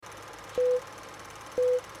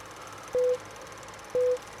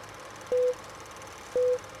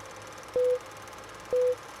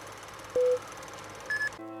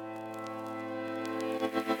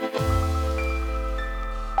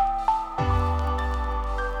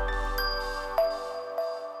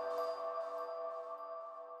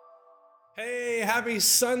Hey, happy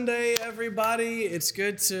Sunday, everybody. It's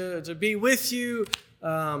good to be with you.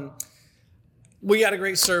 We got a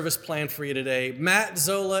great service planned for you today. Matt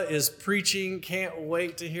Zola is preaching. Can't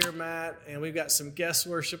wait to hear Matt. And we've got some guest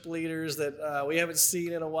worship leaders that we haven't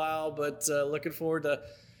seen in a while, but looking forward to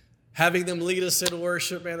having them lead us in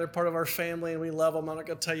worship. Man, they're part of our family, and we love them. I'm not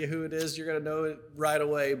going to tell you who it is. You're going to know it right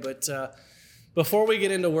away. But before we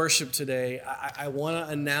get into worship today, I want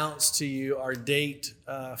to announce to you our date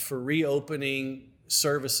for reopening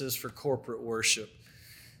services for corporate worship.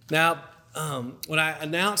 Now, when I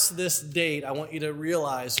announce this date, I want you to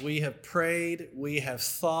realize we have prayed, we have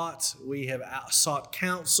thought, we have sought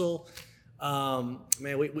counsel.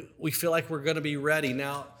 We feel like we're going to be ready.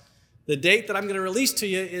 Now, the date that I'm going to release to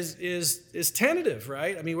you is tentative,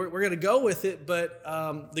 right? I mean, we're going to go with it, but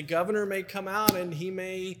the governor may come out and he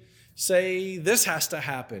may say this has to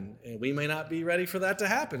happen, and we may not be ready for that to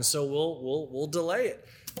happen, so we'll delay it.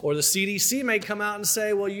 Or the CDC may come out and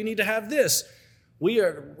say, well, you need to have this. We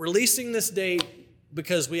are releasing this date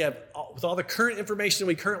because we have, with all the current information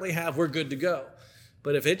we currently have, we're good to go.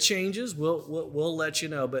 But if it changes, we'll let you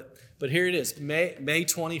know. But here it is, May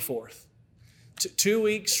 24th. 2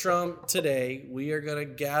 weeks from today, we are going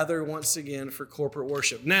to gather once again for corporate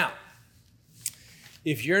worship. Now,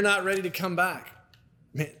 if you're not ready to come back,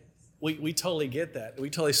 man, we totally get that.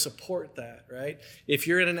 We totally support that, right? If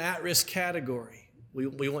you're in an at-risk category,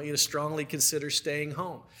 we want you to strongly consider staying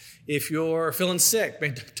home. If you're feeling sick,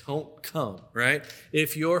 man, don't come, right?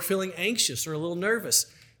 If you're feeling anxious or a little nervous,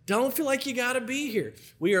 don't feel like you got to be here.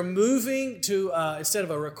 We are moving to, instead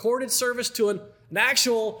of a recorded service, to an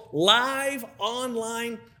actual live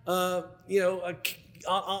online,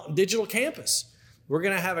 digital campus. We're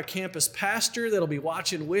going to have a campus pastor that'll be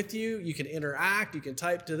watching with you. You can interact. You can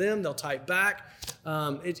type to them. They'll type back.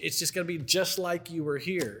 It's just going to be just like you were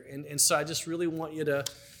here. And so I just really want you to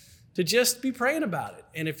just be praying about it.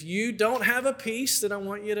 And if you don't have a peace, then I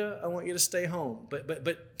want you to stay home.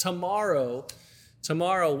 But tomorrow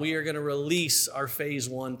we are going to release our phase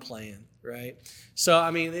 1 plan, right? So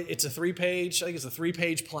I mean, it's a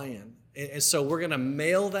 3-page plan. And so we're going to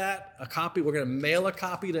mail a copy. We're going to mail a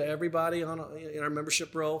copy to everybody in our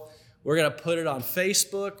membership roll. We're going to put it on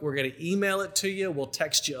Facebook. We're going to email it to you. We'll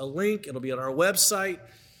text you a link. It'll be on our website.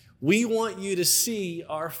 We want you to see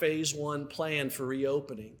our phase 1 plan for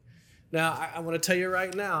reopening. Now, I want to tell you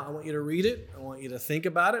right now, I want you to read it. I want you to think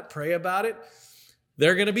about it, pray about it.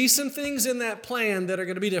 There are going to be some things in that plan that are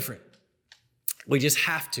going to be different. We just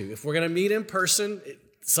have to. If we're going to meet in person,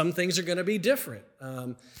 some things are going to be different.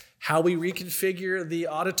 How we reconfigure the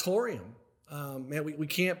auditorium. We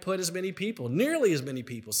can't put nearly as many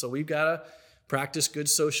people. So we've got to practice good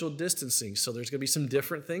social distancing. So there's going to be some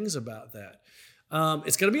different things about that.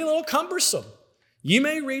 It's going to be a little cumbersome. You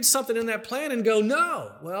may read something in that plan and go,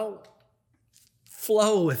 no. Well,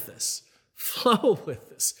 flow with this.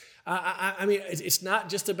 I mean, it's not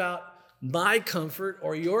just about my comfort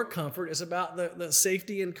or your comfort. It's about the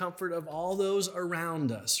safety and comfort of all those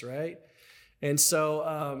around us, right? And so,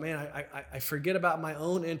 I forget about my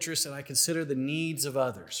own interests and I consider the needs of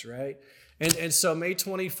others, right? And so May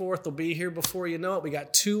 24th will be here before you know it. We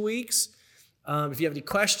got 2 weeks. If you have any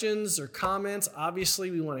questions or comments,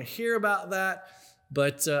 obviously we want to hear about that.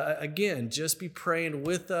 But again, just be praying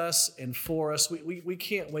with us and for us. We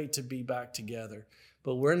can't wait to be back together.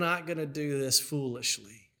 But we're not going to do this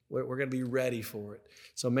foolishly. We're going to be ready for it.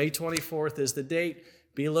 So May 24th is the date.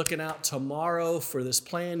 Be looking out tomorrow for this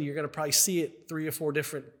plan. You're going to probably see it 3 or 4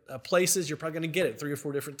 different places. You're probably going to get it 3 or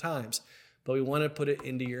 4 different times. But we want to put it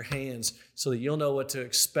into your hands so that you'll know what to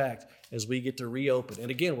expect as we get to reopen.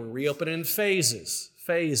 And again, we're reopening in phases,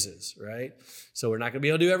 right? So we're not going to be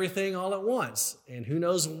able to do everything all at once. And who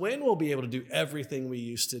knows when we'll be able to do everything we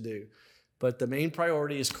used to do. But the main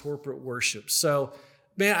priority is corporate worship. So,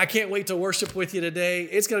 man, I can't wait to worship with you today.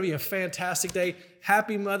 It's going to be a fantastic day.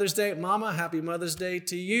 Happy Mother's Day. Mama, happy Mother's Day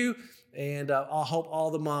to you. And I hope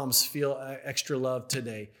all the moms feel extra love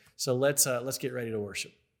today. So let's get ready to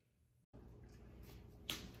worship.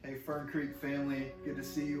 Hey, Fern Creek family. Good to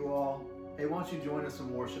see you all. Hey, why don't you join us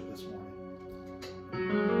in worship this morning?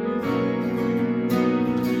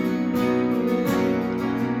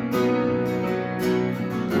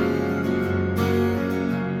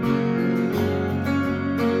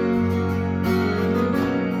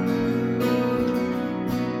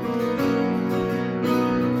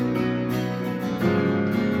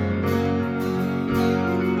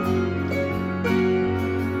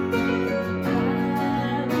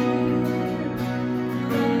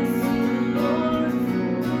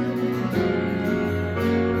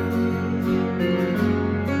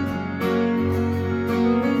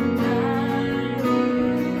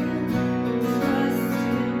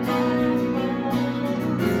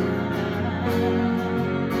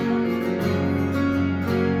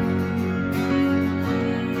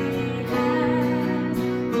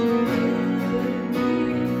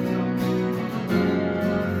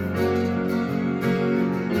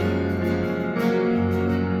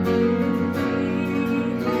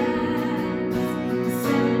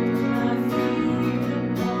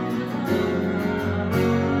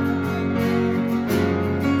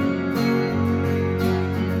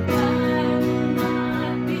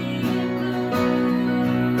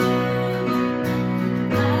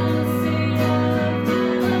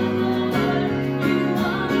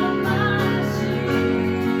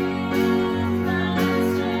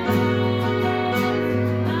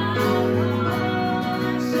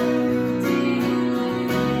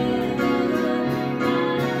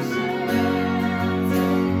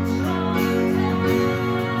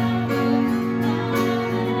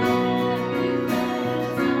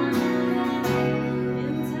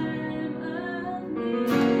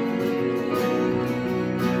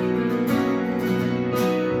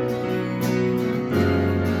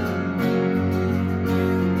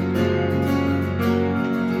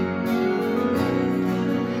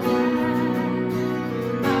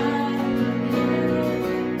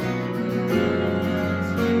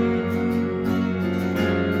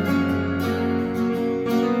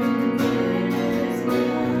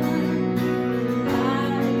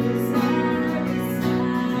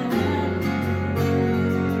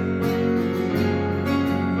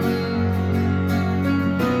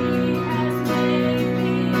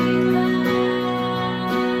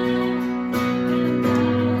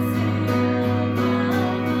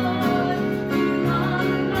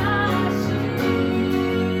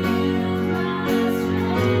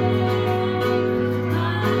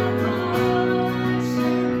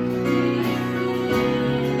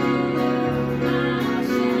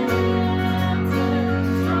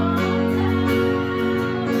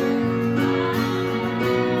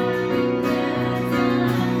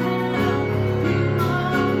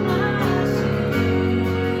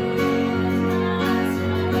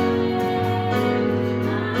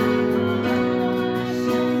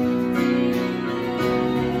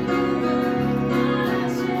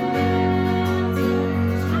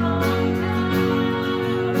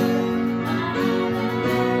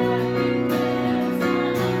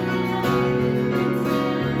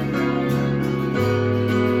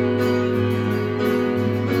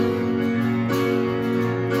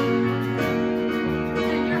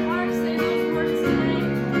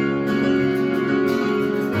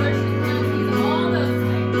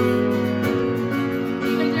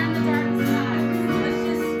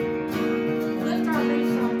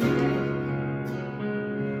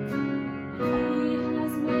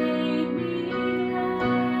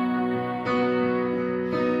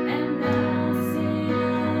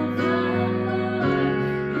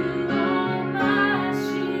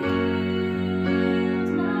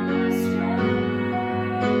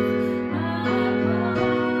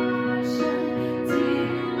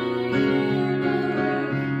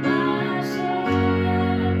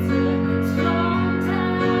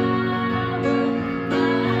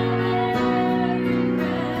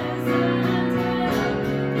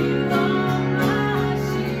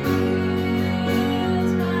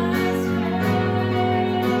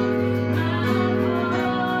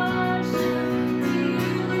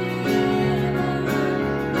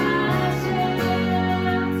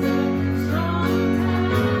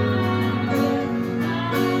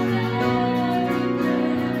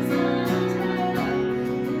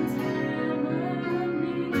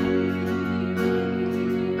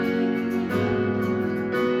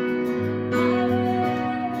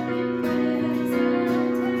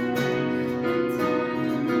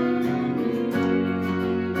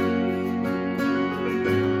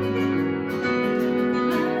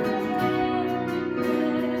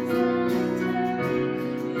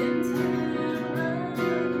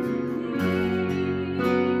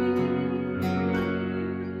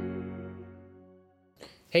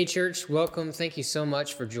 Hey, church, welcome. Thank you so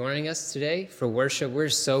much for joining us today for worship. We're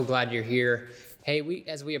so glad you're here. Hey,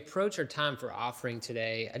 as we approach our time for offering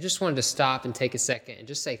today, I just wanted to stop and take a second and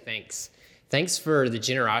just say thanks. Thanks for the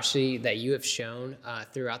generosity that you have shown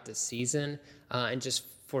throughout this season and just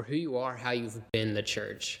for who you are, how you've been the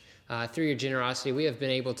church. Through your generosity, we have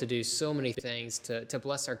been able to do so many things to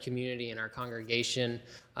bless our community and our congregation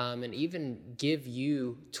and even give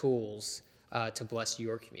you tools to bless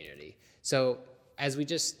your community. So as we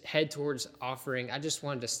just head towards offering, I just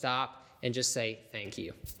wanted to stop and just say thank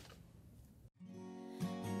you.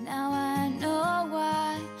 Now I know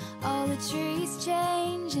why all the trees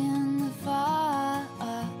change in the fall.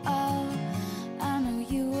 I know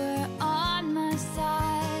you were on my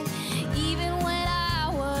side, even when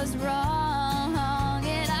I was wrong.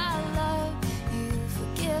 And I love you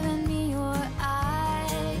for giving me your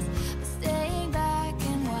eyes, for staying back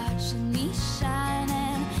and watching me shine.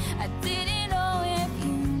 And I didn't know if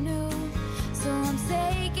you knew, so I'm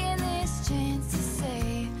taking this chance to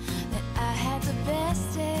say that I had the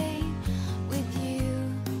best day with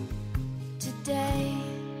you today.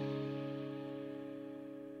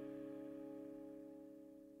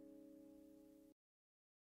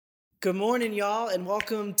 Good morning, y'all, and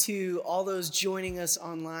welcome to all those joining us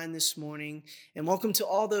online this morning, and welcome to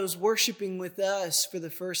all those worshiping with us for the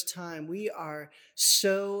first time. We are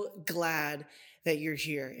so glad that you're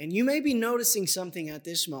here, and you may be noticing something at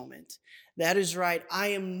this moment. That is right, I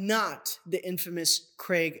am not the infamous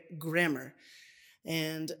Craig Grammer.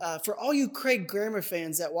 And for all you Craig Grammer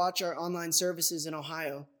fans that watch our online services in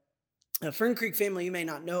Ohio, Fern Creek family, you may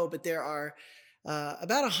not know, but there are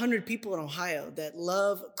about 100 people in Ohio that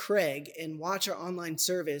love Craig and watch our online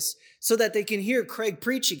service so that they can hear Craig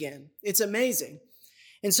preach again. It's amazing.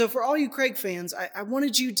 And so for all you Craig fans, I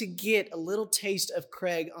wanted you to get a little taste of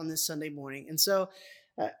Craig on this Sunday morning. And so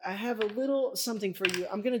I have a little something for you.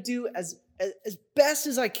 I'm going to do as best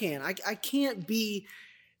as I can. I can't be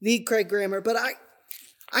the Craig Grammer, but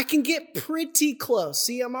I can get pretty close.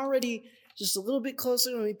 See, I'm already just a little bit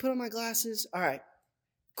closer. Let me put on my glasses. All right.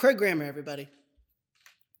 Craig Grammer, everybody.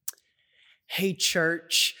 Hey,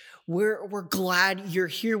 church, we're glad you're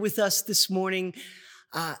here with us this morning.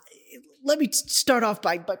 Let me start off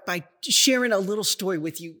by sharing a little story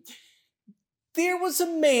with you. There was a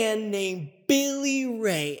man named Billy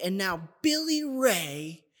Ray, and now Billy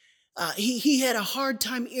Ray, he had a hard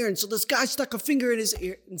time hearing, so this guy stuck a finger in his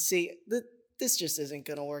ear, and see, this just isn't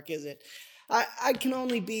going to work, is it? I can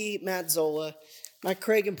only be Matt Zola. My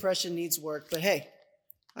Craig impression needs work, but hey,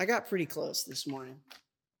 I got pretty close this morning.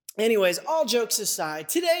 Anyways, all jokes aside,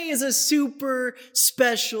 today is a super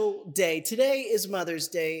special day. Today is Mother's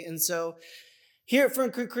Day, and so here at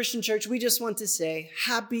Fern Creek Christian Church, we just want to say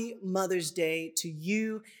Happy Mother's Day to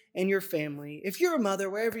you and your family. If you're a mother,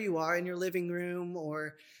 wherever you are, in your living room,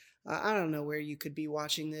 or I don't know where you could be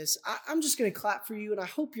watching this, I'm just going to clap for you, and I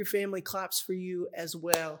hope your family claps for you as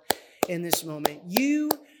well in this moment.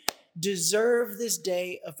 You deserve this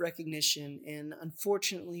day of recognition, and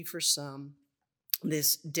unfortunately for some,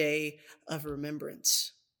 this day of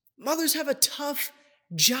remembrance. Mothers have a tough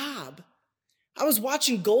job. I was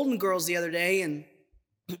watching Golden Girls the other day, and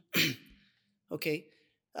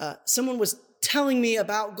someone was telling me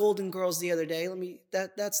about Golden Girls the other day.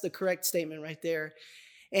 That's the correct statement right there.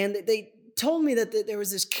 And they told me that there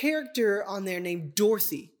was this character on there named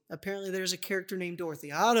Dorothy. Apparently there's a character named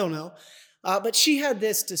Dorothy. I don't know. But she had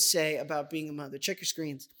this to say about being a mother. Check your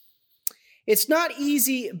screens. It's not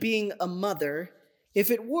easy being a mother. If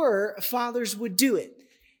it were, fathers would do it.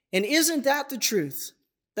 And isn't that the truth?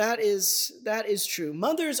 That is true.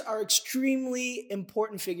 Mothers are extremely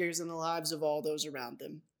important figures in the lives of all those around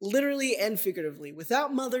them, literally and figuratively.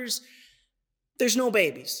 Without mothers, there's no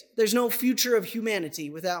babies. There's no future of humanity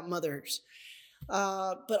without mothers.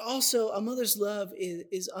 But also, a mother's love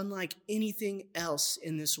is unlike anything else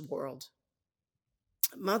in this world.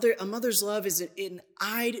 A mother's love is an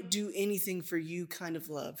I'd do anything for you kind of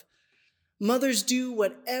love. Mothers do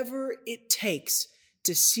whatever it takes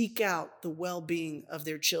to seek out the well-being of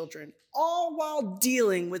their children, all while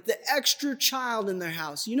dealing with the extra child in their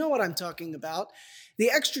house. You know what I'm talking about. The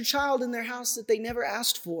extra child in their house that they never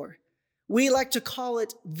asked for. We like to call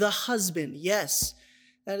it the husband. Yes,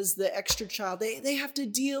 that is the extra child. They have to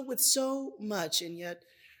deal with so much, and yet,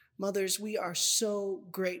 mothers, we are so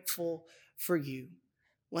grateful for you.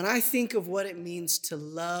 When I think of what it means to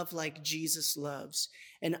love like Jesus loves,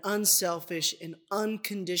 an unselfish and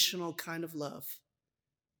unconditional kind of love,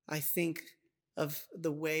 I think of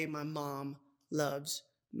the way my mom loves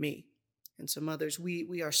me. And so mothers,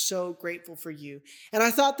 we are so grateful for you. And I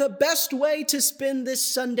thought the best way to spend this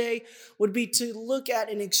Sunday would be to look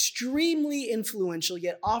at an extremely influential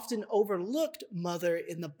yet often overlooked mother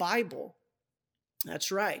in the Bible.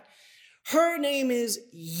 That's right. Her name is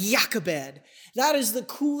Jochebed. That is the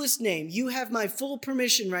coolest name. You have my full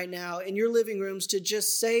permission right now in your living rooms to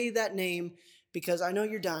just say that name because I know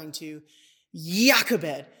you're dying to.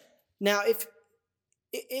 Jochebed. Now,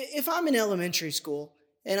 if I'm in elementary school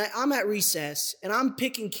and I'm at recess and I'm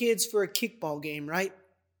picking kids for a kickball game, right?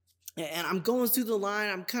 And I'm going through the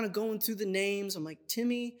line. I'm kind of going through the names. I'm like,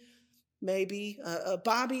 Timmy, maybe.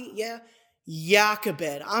 Bobby, yeah.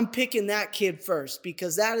 Jochebed. I'm picking that kid first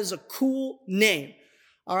because that is a cool name.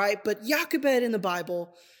 All right. But Jochebed in the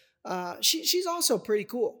Bible, she's also pretty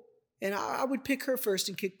cool. And I would pick her first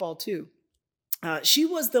in kickball too. She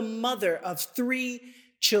was the mother of 3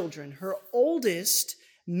 children. Her oldest,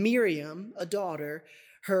 Miriam, a daughter,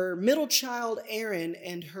 her middle child, Aaron,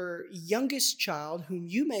 and her youngest child, whom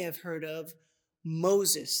you may have heard of,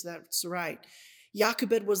 Moses. That's right.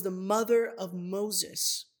 Jochebed was the mother of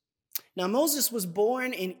Moses. Now, Moses was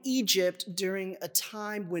born in Egypt during a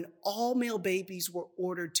time when all male babies were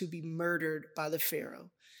ordered to be murdered by the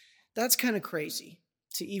Pharaoh. That's kind of crazy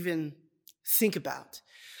to even think about.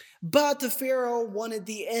 But the Pharaoh wanted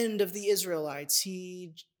the end of the Israelites.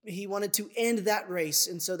 He wanted to end that race,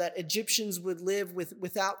 and so that Egyptians would live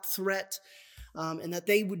without threat, and that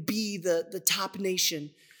they would be the top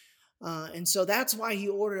nation. And so that's why he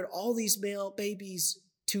ordered all these male babies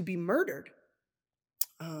to be murdered.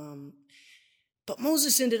 But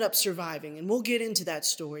Moses ended up surviving, and we'll get into that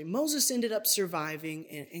story. Moses ended up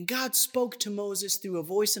surviving, and God spoke to Moses through a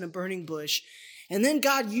voice in a burning bush. And then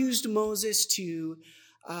God used Moses to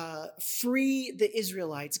free the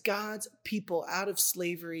Israelites, God's people, out of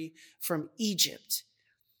slavery from Egypt.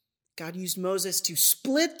 God used Moses to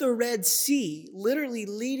split the Red Sea, literally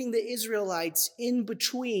leading the Israelites in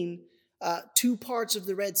between 2 parts of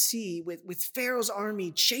the Red Sea with Pharaoh's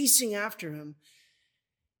army chasing after him.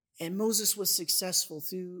 And Moses was successful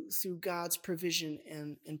through God's provision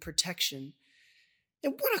and protection.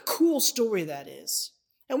 And what a cool story that is.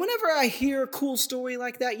 And whenever I hear a cool story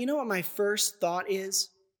like that, you know what my first thought is?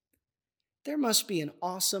 There must be an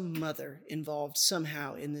awesome mother involved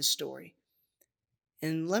somehow in this story.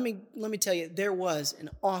 And let me tell you, there was an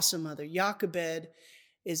awesome mother. Jochebed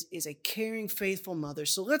is a caring, faithful mother.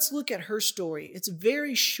 So let's look at her story. It's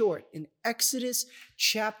very short in Exodus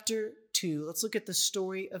chapter 2. Let's look at the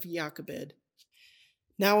story of Jochebed.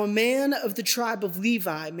 Now a man of the tribe of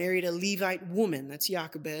Levi married a Levite woman, that's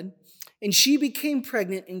Jochebed, and she became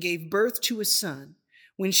pregnant and gave birth to a son.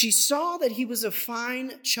 When she saw that he was a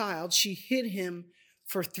fine child, she hid him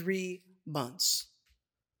for 3 months.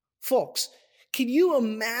 Folks, can you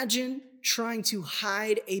imagine trying to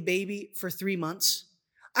hide a baby for 3 months?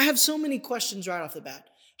 I have so many questions right off the bat.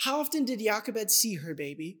 How often did Jochebed see her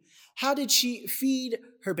baby? How did she feed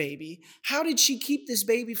her baby? How did she keep this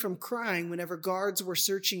baby from crying whenever guards were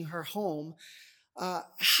searching her home?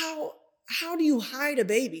 How do you hide a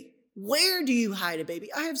baby? Where do you hide a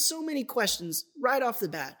baby? I have so many questions right off the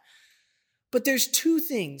bat. But there's 2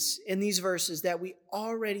 things in these verses that we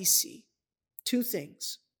already see. 2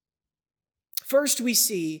 things. First, we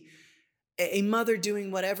see a mother doing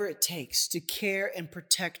whatever it takes to care and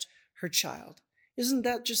protect her child. Isn't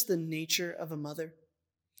that just the nature of a mother?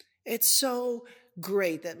 It's so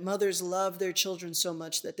great that mothers love their children so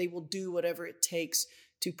much that they will do whatever it takes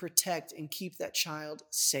to protect and keep that child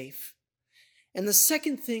safe. And the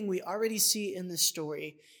second thing we already see in this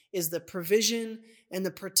story is the provision and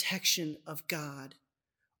the protection of God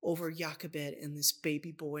over Jochebed and this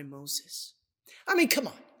baby boy Moses. I mean, come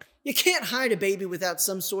on. You can't hide a baby without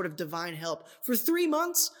some sort of divine help. For 3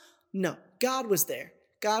 months? No, God was there.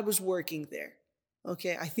 God was working there.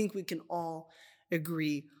 Okay, I think we can all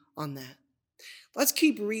agree on that. Let's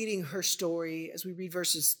keep reading her story as we read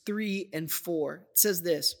verses 3 and 4. It says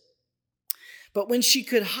this: "But when she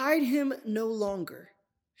could hide him no longer,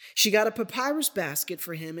 she got a papyrus basket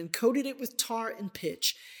for him and coated it with tar and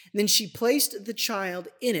pitch. Then she placed the child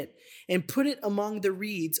in it and put it among the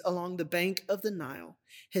reeds along the bank of the Nile.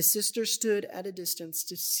 His sister stood at a distance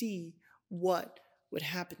to see what would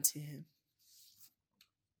happen to him."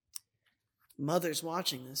 Mothers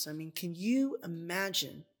watching this, I mean, can you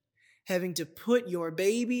imagine having to put your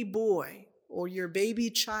baby boy or your baby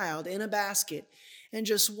child in a basket and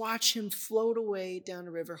just watch him float away down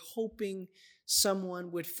a river, hoping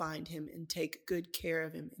someone would find him and take good care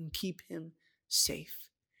of him and keep him safe?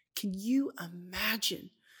 Can you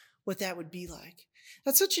imagine what that would be like?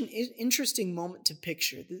 That's such an interesting moment to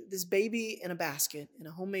picture. This baby in a basket, in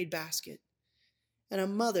a homemade basket, and a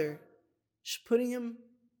mother just putting him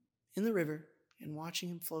in the river and watching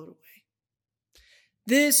him float away.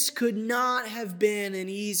 This could not have been an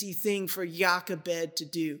easy thing for Jochebed to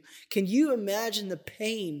do. Can you imagine the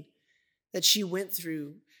pain that she went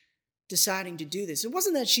through deciding to do this? It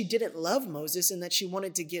wasn't that she didn't love Moses and that she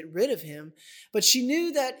wanted to get rid of him, but she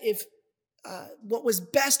knew that if what was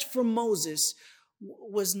best for Moses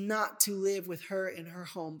was not to live with her in her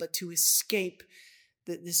home, but to escape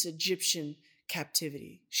this Egyptian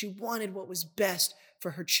captivity. She wanted what was best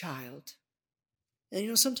for her child.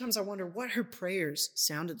 And sometimes I wonder what her prayers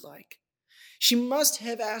sounded like. She must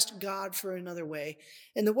have asked God for another way.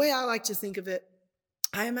 And the way I like to think of it,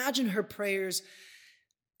 I imagine her prayers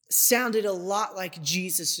sounded a lot like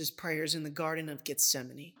Jesus' prayers in the Garden of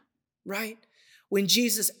Gethsemane, right? When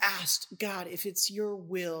Jesus asked God, if it's your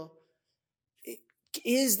will,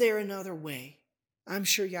 is there another way? I'm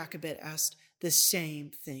sure Jochebed asked the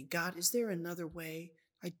same thing. God, is there another way?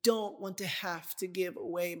 I don't want to have to give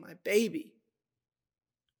away my baby.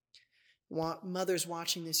 Mothers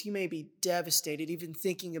watching this, you may be devastated even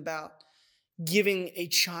thinking about giving a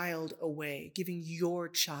child away, giving your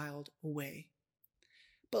child away.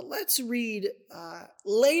 But let's read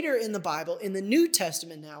later in the Bible, in the New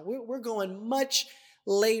Testament now. We're going much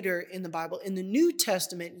later in the Bible. In the New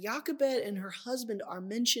Testament, Jochebed and her husband are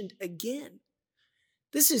mentioned again.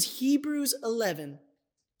 This is Hebrews 11,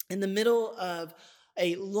 in the middle of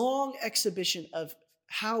a long exhibition of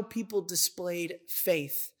how people displayed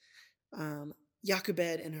faith.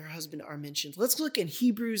 Jochebed and her husband are mentioned. Let's look in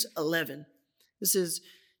Hebrews 11. This is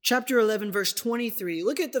chapter 11, verse 23.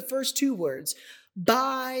 Look at the first two words.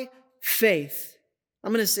 By faith.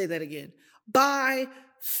 I'm going to say that again. By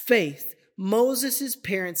faith, Moses'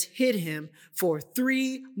 parents hid him for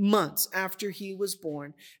 3 months after he was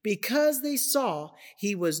born because they saw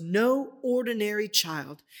he was no ordinary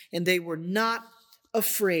child and they were not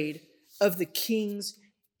afraid of the king's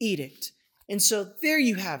edict. And so there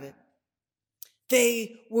you have it.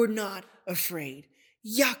 They were not afraid.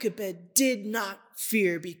 Jochebed did not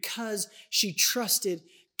fear because she trusted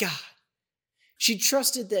God. She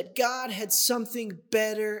trusted that God had something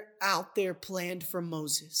better out there planned for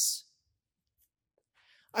Moses.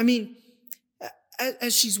 I mean,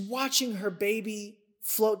 as she's watching her baby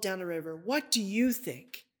float down the river, what do you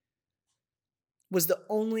think was the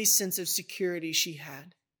only sense of security she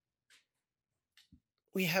had?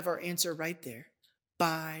 We have our answer right there.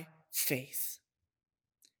 By faith.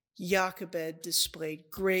 Jochebed displayed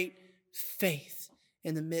great faith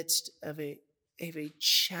in the midst of a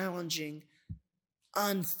challenging,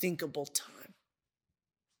 unthinkable time.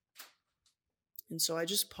 And so I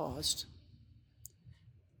just paused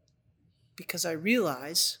because I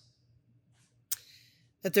realize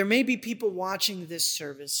that there may be people watching this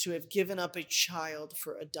service who have given up a child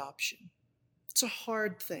for adoption. It's a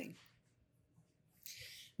hard thing.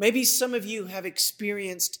 Maybe some of you have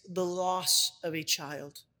experienced the loss of a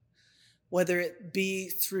child, whether it be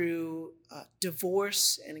through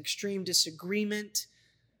divorce and extreme disagreement,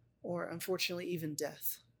 or unfortunately even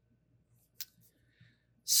death.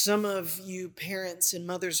 Some of you parents and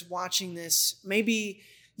mothers watching this, maybe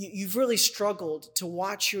you've really struggled to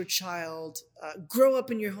watch your child grow up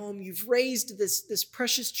in your home. You've raised this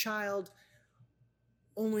precious child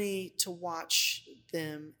only to watch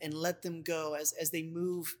them and let them go as they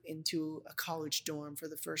move into a college dorm for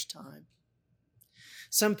the first time.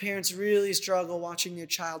 Some parents really struggle watching their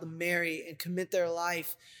child marry and commit their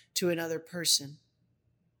life to another person,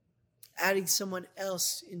 adding someone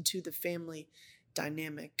else into the family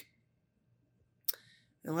dynamic.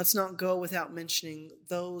 And let's not go without mentioning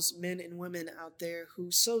those men and women out there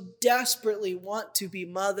who so desperately want to be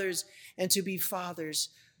mothers and to be fathers,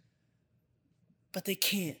 but they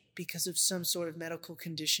can't because of some sort of medical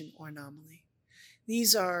condition or anomaly.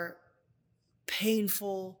 These are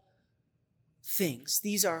painful things.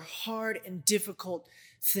 These are hard and difficult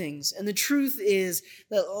things. And the truth is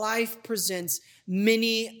that life presents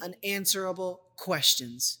many unanswerable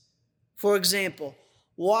questions. For example,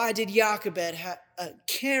 why did Jochebed, a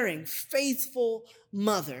caring, faithful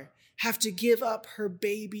mother, have to give up her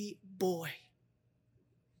baby boy?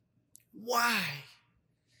 Why?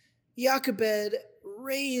 Jochebed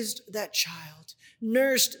raised that child,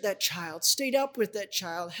 nursed that child, stayed up with that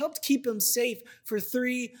child, helped keep him safe for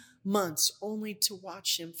 3 months, only to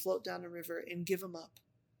watch him float down the river and give him up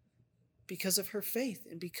because of her faith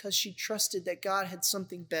and because she trusted that God had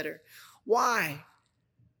something better. Why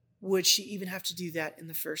would she even have to do that in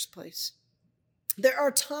the first place? There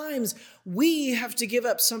are times we have to give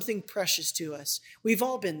up something precious to us. We've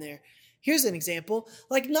all been there. Here's an example,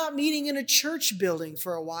 like not meeting in a church building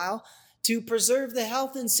for a while to preserve the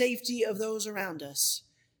health and safety of those around us.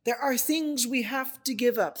 There are things we have to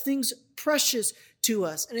give up, things precious to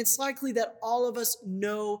us. And it's likely that all of us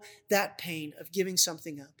know that pain of giving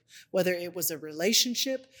something up, whether it was a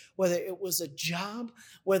relationship, whether it was a job,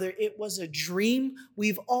 whether it was a dream.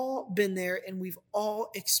 We've all been there and we've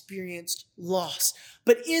all experienced loss.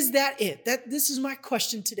 But is that it? This is my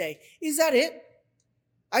question today. Is that it?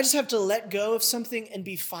 I just have to let go of something and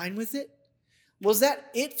be fine with it? Was that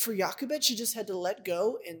it for Jochebed? She just had to let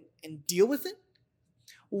go and deal with it?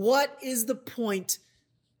 What is the point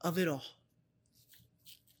of it all?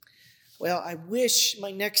 Well, I wish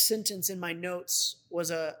my next sentence in my notes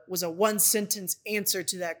was a one-sentence answer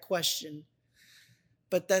to that question.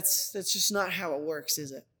 But that's just not how it works,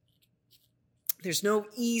 is it? There's no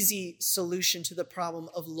easy solution to the problem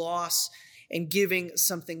of loss and giving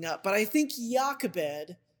something up. But I think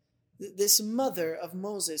Jochebed, this mother of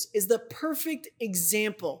Moses, is the perfect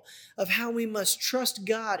example of how we must trust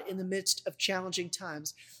God in the midst of challenging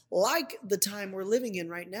times, like the time we're living in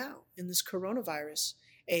right now in this coronavirus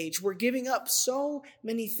age. We're giving up so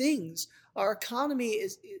many things. Our economy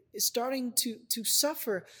is starting to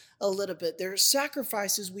suffer a little bit. There are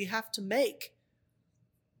sacrifices we have to make.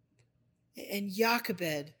 And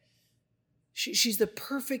Jochebed, she's the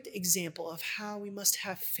perfect example of how we must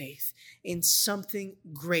have faith in something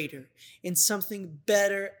greater, in something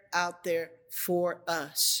better out there for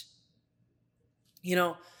us. You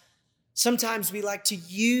know, sometimes we like to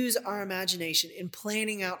use our imagination in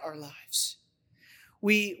planning out our lives.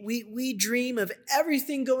 We dream of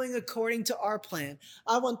everything going according to our plan.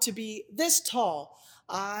 I want to be this tall.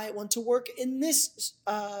 I want to work in this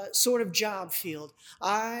sort of job field.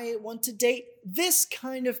 I want to date this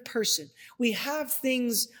kind of person. We have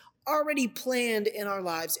things already planned in our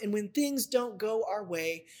lives, and when things don't go our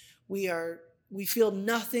way, we feel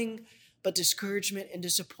nothing but discouragement and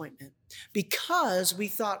disappointment because we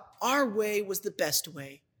thought our way was the best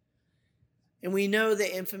way. And we know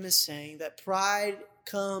the infamous saying that pride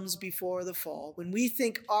comes before the fall. When we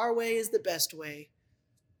think our way is the best way,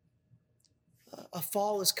 a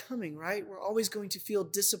fall is coming, right? We're always going to feel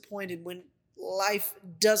disappointed when life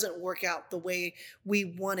doesn't work out the way we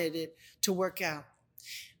wanted it to work out.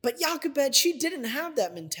 But Jochebed, she didn't have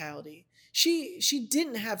that mentality. She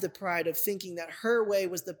didn't have the pride of thinking that her way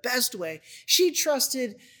was the best way. She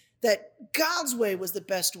trusted that God's way was the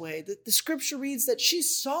best way. The scripture reads that she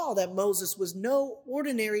saw that Moses was no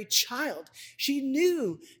ordinary child. She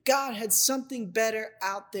knew God had something better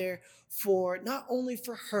out there for not only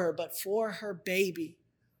for her, but for her baby.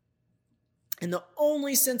 And the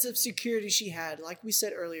only sense of security she had, like we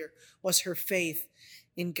said earlier, was her faith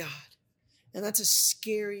in God. And that's a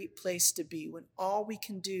scary place to be when all we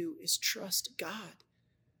can do is trust God.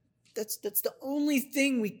 That's the only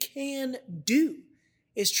thing we can do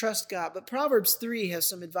is trust God. But Proverbs 3 has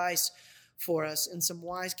some advice for us and some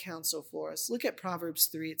wise counsel for us. Look at Proverbs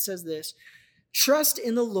 3. It says this: trust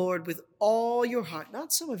in the Lord with all your heart,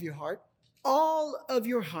 not some of your heart, all of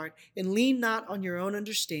your heart, and lean not on your own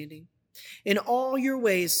understanding. In all your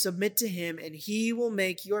ways submit to him, and he will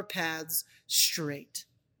make your paths straight.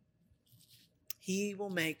 He will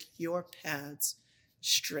make your paths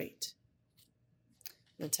straight.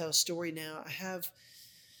 I'm going to tell a story now. I have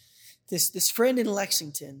this friend in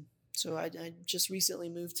Lexington. So I just recently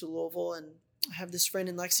moved to Louisville, and I have this friend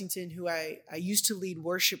in Lexington who I used to lead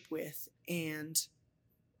worship with, and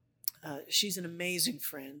she's an amazing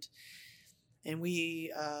friend. And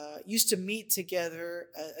we used to meet together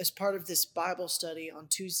as part of this Bible study on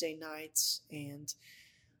Tuesday nights. And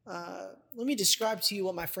let me describe to you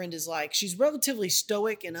what my friend is like. She's relatively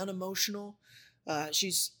stoic and unemotional.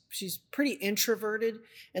 She's pretty introverted.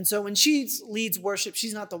 And so when she leads worship,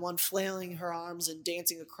 she's not the one flailing her arms and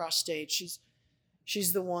dancing across stage.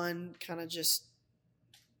 She's the one kind of just,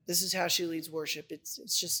 this is how she leads worship.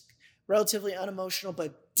 It's just relatively unemotional,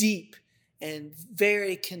 but deep and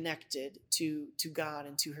very connected to God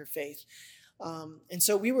and to her faith. And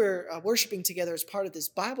so we were worshiping together as part of this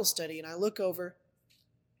Bible study, and I look over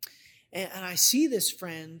and I see this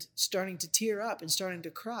friend starting to tear up and starting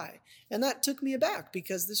to cry. And that took me aback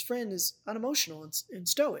because this friend is unemotional and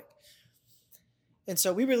stoic. And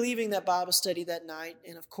so we were leaving that Bible study that night,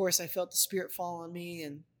 and of course I felt the Spirit fall on me,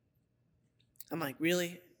 and I'm like,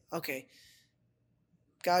 really? Okay.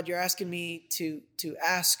 God, you're asking me to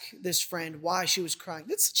ask this friend why she was crying.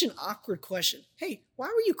 That's such an awkward question. Hey, why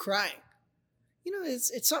were you crying? You know,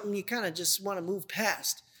 it's something you kind of just want to move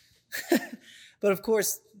past. But of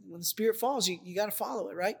course, when the Spirit falls, you got to follow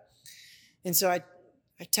it, right? And so I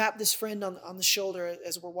tap this friend on the shoulder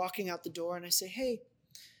as we're walking out the door, and I say, hey,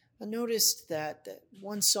 I noticed that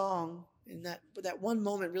one song and that one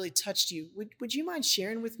moment really touched you. Would you mind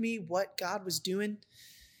sharing with me what God was doing?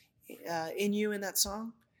 in you in that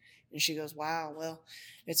song? And she goes, wow, well,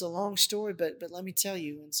 it's a long story, but let me tell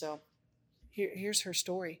you. And so here's her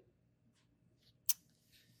story.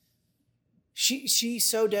 She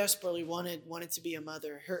so desperately wanted to be a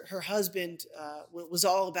mother. Her husband was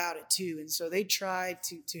all about it too. And so they tried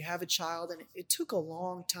to have a child, and it took a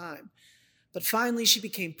long time. But finally she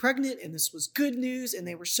became pregnant, and this was good news, and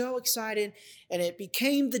they were so excited, and it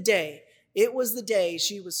became the day. It was the day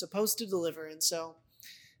she was supposed to deliver. And so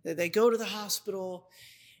they go to the hospital,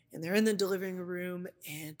 and they're in the delivering room,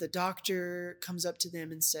 and the doctor comes up to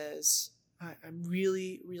them and says, I'm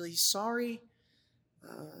really, really sorry.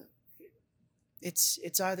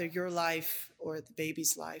 It's either your life or the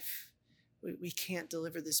baby's life. We can't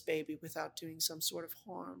deliver this baby without doing some sort of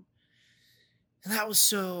harm. And that was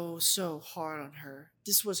so, so hard on her.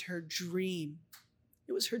 This was her dream.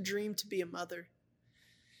 It was her dream to be a mother.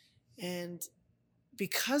 And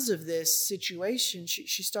because of this situation,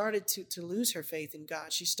 she started to lose her faith in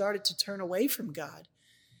God. She started to turn away from God.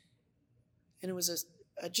 And it was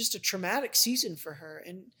just a traumatic season for her.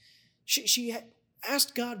 And she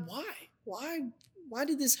asked God, why? Why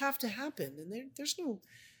did this have to happen? And there's no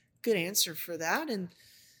good answer for that. And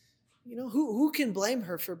who can blame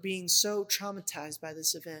her for being so traumatized by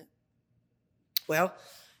this event? Well,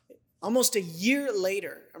 almost a year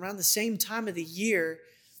later, around the same time of the year,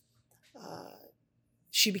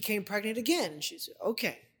 she became pregnant again. And she said,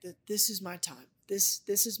 okay, this is my time. This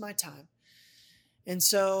is my time. And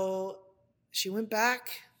so she went back,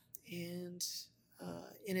 and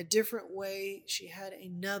in a different way, she had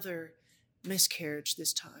another miscarriage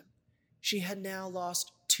this time. She had now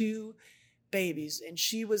lost 2 babies, and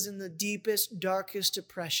she was in the deepest, darkest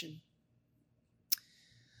depression.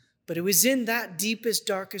 But it was in that deepest,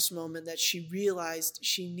 darkest moment that she realized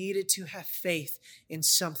she needed to have faith in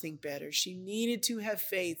something better. She needed to have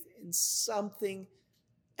faith in something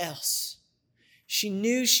else. She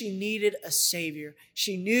knew she needed a Savior.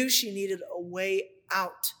 She knew she needed a way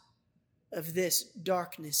out of this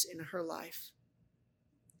darkness in her life.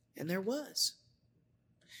 And there was.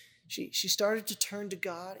 She started to turn to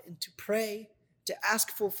God and to pray, to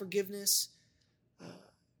ask for forgiveness,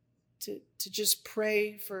 to just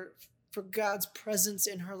pray for God's presence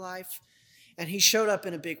in her life. And he showed up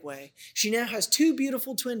in a big way. She now has 2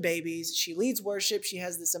 beautiful twin babies. She leads worship. She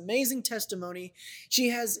has this amazing testimony. She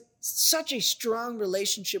has such a strong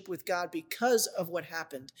relationship with God because of what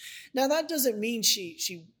happened. Now, that doesn't mean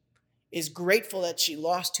she is grateful that she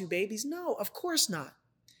lost 2 babies. No, of course not.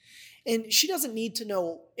 And she doesn't need to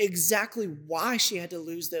know exactly why she had to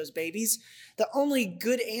lose those babies. The only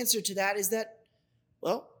good answer to that is that,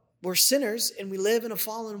 well, we're sinners and we live in a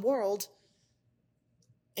fallen world,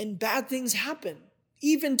 and bad things happen,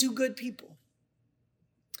 even to good people.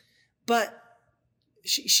 But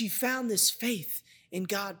she found this faith in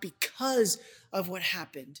God because of what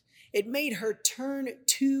happened. It made her turn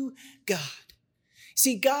to God.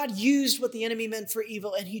 See, God used what the enemy meant for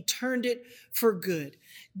evil, and he turned it for good.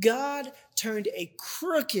 God turned a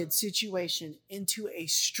crooked situation into a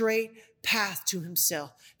straight path to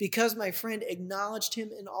himself because my friend acknowledged him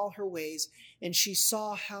in all her ways, and she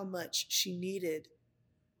saw how much she needed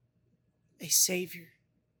a Savior.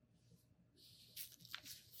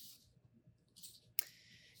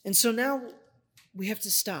 And so now we have to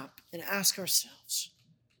stop and ask ourselves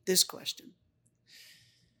this question.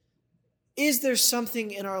 Is there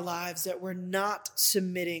something in our lives that we're not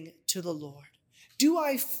submitting to the Lord? Do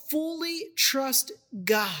I fully trust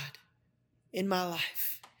God in my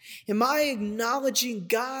life? Am I acknowledging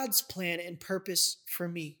God's plan and purpose for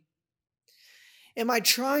me? Am I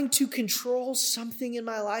trying to control something in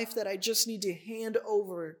my life that I just need to hand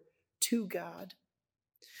over to God?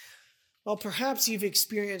 Well, perhaps you've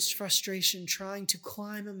experienced frustration trying to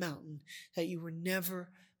climb a mountain that you were never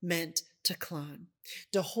meant to climb,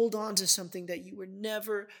 to hold on to something that you were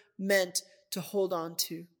never meant to hold on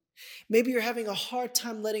to. Maybe you're having a hard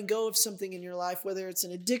time letting go of something in your life, whether it's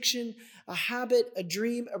an addiction, a habit, a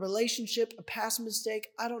dream, a relationship, a past mistake.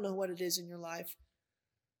 I don't know what it is in your life.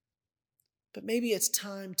 But maybe it's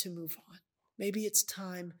time to move on. Maybe it's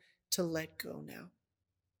time to let go now.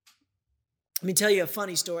 Let me tell you a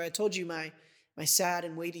funny story. I told you my sad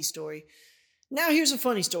and weighty story. Now here's a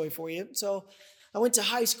funny story for you. So I went to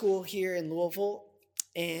high school here in Louisville,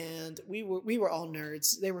 and we were all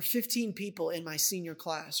nerds. There were 15 people in my senior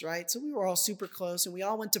class, right? So we were all super close, and we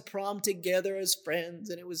all went to prom together as friends,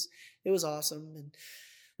 and it was awesome. And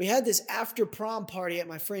we had this after prom party at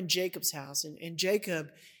my friend Jacob's house, and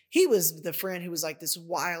Jacob, he was the friend who was like this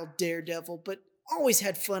wild daredevil, but always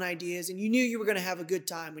had fun ideas, and you knew you were going to have a good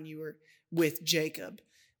time when you were with Jacob.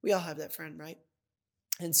 We all have that friend, right?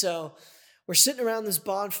 And so we're sitting around this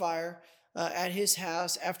bonfire at his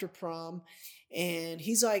house after prom, and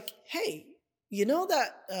he's like, hey, you know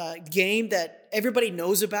that game that everybody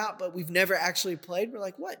knows about, but we've never actually played? We're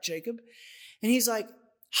like, what, Jacob? And he's like,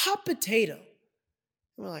 hot potato. And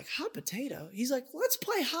we're like, hot potato? He's like, let's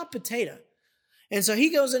play hot potato. And so he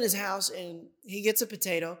goes in his house and he gets a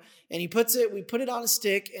potato and we put it on a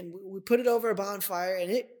stick and we put it over a bonfire,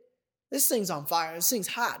 and this thing's on fire. This thing's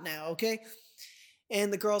hot now, okay?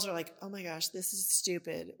 And the girls are like, oh my gosh, this is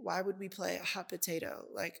stupid. Why would we play a hot potato?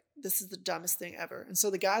 Like, this is the dumbest thing ever. And so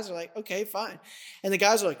the guys are like, okay, fine. And the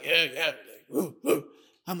guys are like, yeah, ooh,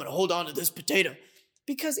 I'm going to hold on to this potato.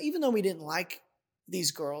 Because even though we didn't like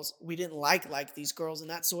these girls, we didn't like these girls in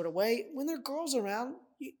that sort of way, when there are girls around,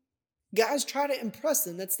 guys try to impress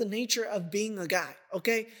them. That's the nature of being a guy,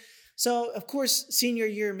 okay? So, of course, senior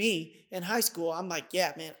year me in high school, I'm like,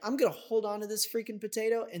 yeah, man, I'm going to hold on to this freaking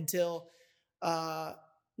potato until,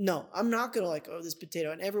 no, I'm not going to let go of this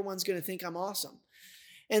potato, and everyone's going to think I'm awesome.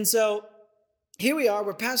 And so here we are,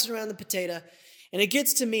 we're passing around the potato, and it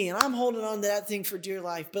gets to me, and I'm holding on to that thing for dear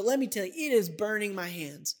life. But let me tell you, it is burning my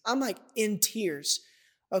hands. I'm like in tears,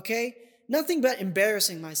 okay? Nothing but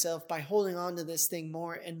embarrassing myself by holding on to this thing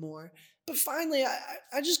more and more. But finally,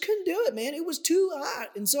 I just couldn't do it, man. It was too hot.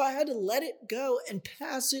 And so I had to let it go and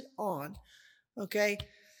pass it on, okay?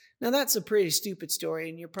 Now, that's a pretty stupid story,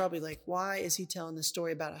 and you're probably like, why is he telling this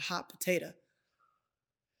story about a hot potato?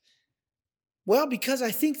 Well, because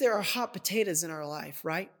I think there are hot potatoes in our life,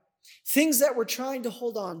 right? Things that we're trying to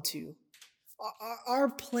hold on to. Our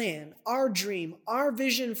plan, our dream, our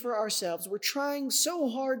vision for ourselves, we're trying so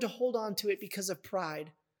hard to hold on to it because of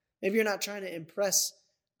pride. Maybe you're not trying to impress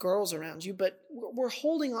girls around you, but we're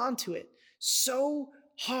holding on to it so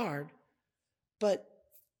hard. But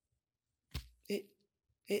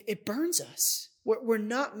it burns us. We're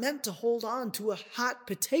not meant to hold on to a hot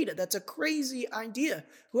potato. That's a crazy idea.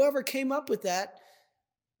 Whoever came up with that,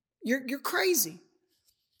 you're crazy.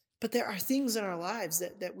 But there are things in our lives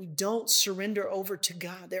that we don't surrender over to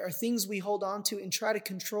God. There are things we hold on to and try to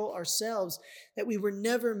control ourselves that we were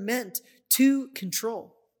never meant to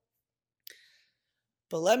control.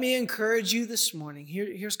 But let me encourage you this morning.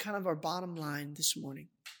 Here's kind of our bottom line this morning.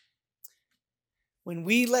 When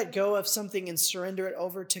we let go of something and surrender it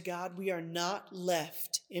over to God, we are not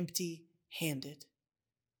left empty-handed.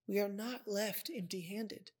 We are not left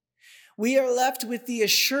empty-handed. We are left with the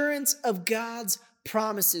assurance of God's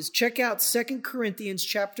promises. Check out 2 Corinthians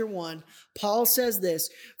chapter 1. Paul says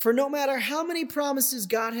this, for no matter how many promises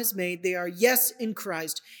God has made, they are yes in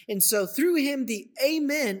Christ. And so through him, the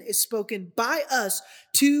amen is spoken by us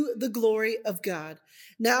to the glory of God.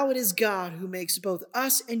 Now it is God who makes both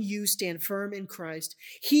us and you stand firm in Christ.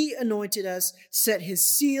 He anointed us, set his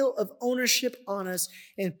seal of ownership on us,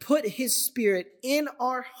 and put his spirit in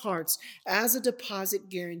our hearts as a deposit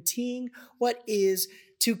guaranteeing what is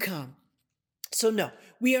to come. So no,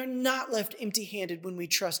 we are not left empty-handed when we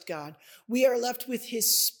trust God. We are left with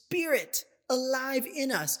his spirit alive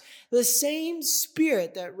in us. The same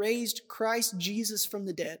spirit that raised Christ Jesus from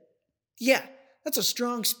the dead. Yeah, that's a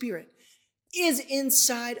strong spirit. Is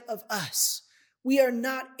inside of us. We are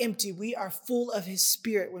not empty. We are full of his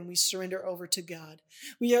spirit when we surrender over to God.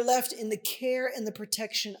 We are left in the care and the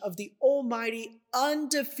protection of the almighty,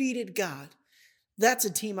 undefeated God. That's a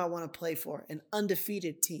team I want to play for, an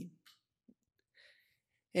undefeated team.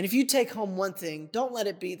 And if you take home one thing, don't let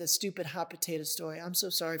it be the stupid hot potato story. I'm so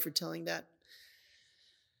sorry for telling that.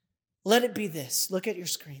 Let it be this. Look at your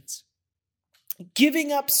screens.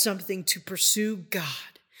 Giving up something to pursue God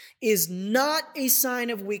is not a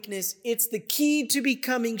sign of weakness. It's the key to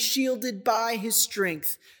becoming shielded by his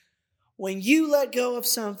strength. When you let go of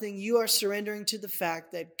something, you are surrendering to the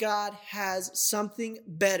fact that God has something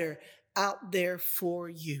better out there for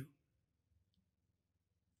you.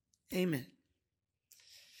 Amen.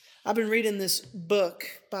 I've been reading this book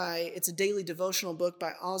it's a daily devotional book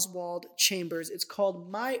by Oswald Chambers. It's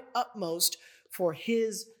called My Utmost for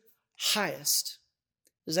His Highest.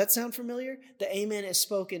 Does that sound familiar? The amen is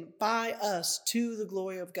spoken by us to the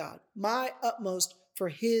glory of God. My utmost for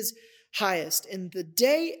his highest. And the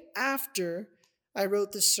day after I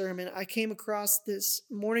wrote this sermon, I came across this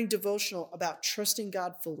morning devotional about trusting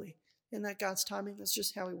God fully. Isn't that God's timing? That's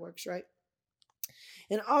just how he works, right?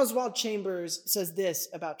 And Oswald Chambers says this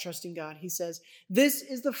about trusting God. He says, this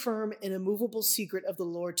is the firm and immovable secret of the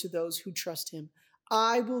Lord to those who trust him.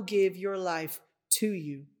 I will give your life to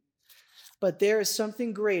you. But there is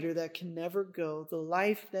something greater that can never go, the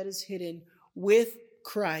life that is hidden with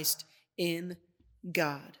Christ in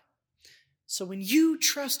God. So when you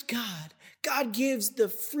trust God, God gives the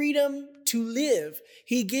freedom to live.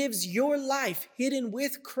 He gives your life hidden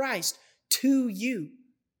with Christ to you.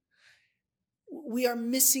 We are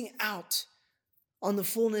missing out on the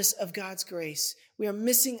fullness of God's grace. We are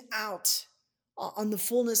missing out on the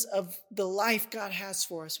fullness of the life God has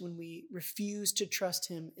for us when we refuse to trust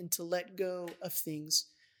him and to let go of things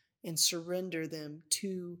and surrender them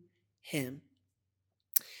to him.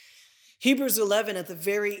 Hebrews 11 at the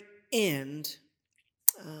very end,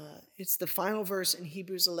 it's the final verse in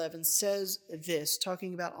Hebrews 11, says this,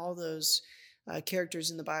 talking about all those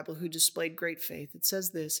characters in the Bible who displayed great faith. It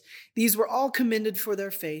says this: "These were all commended for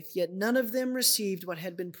their faith, yet none of them received what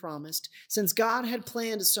had been promised, since God had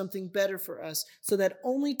planned something better for us, so that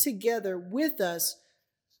only together with us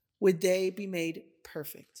would they be made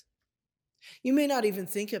perfect." You may not even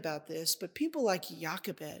think about this, but people like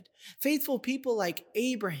Jochebed, faithful people like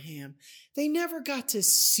Abraham, they never got to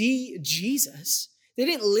see Jesus. They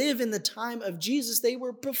didn't live in the time of Jesus. They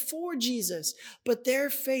were before Jesus, but their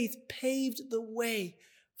faith paved the way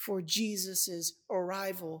for Jesus'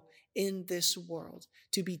 arrival in this world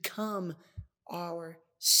to become our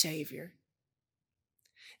Savior.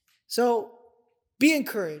 So be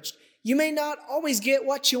encouraged. You may not always get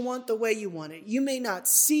what you want the way you want it. You may not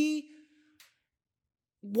see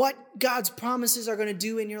what God's promises are going to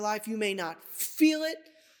do in your life. You may not feel it.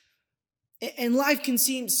 And life can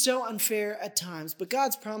seem so unfair at times, but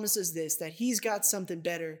God's promise is this, that he's got something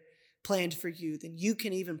better planned for you than you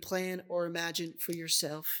can even plan or imagine for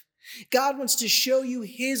yourself. God wants to show you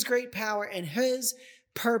his great power and his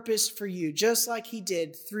purpose for you, just like he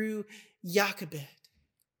did through Jochebed.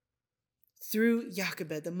 Through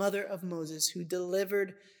Jochebed, the mother of Moses, who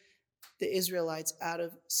delivered the Israelites out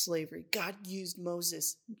of slavery. God used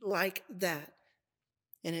Moses like that,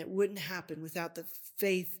 and it wouldn't happen without the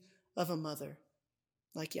faith of a mother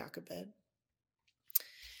like Jochebed.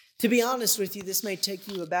 To be honest with you, this may take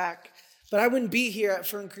you aback, but I wouldn't be here at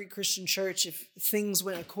Fern Creek Christian Church if things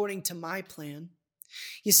went according to my plan.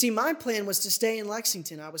 You see, my plan was to stay in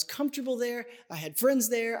Lexington. I was comfortable there. I had friends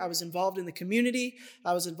there. I was involved in the community.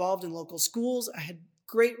 I was involved in local schools. I had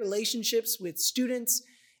great relationships with students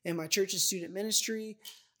in my church's student ministry.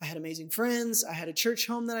 I had amazing friends. I had a church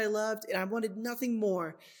home that I loved, and I wanted nothing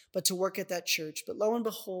more but to work at that church. But lo and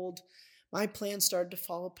behold, my plan started to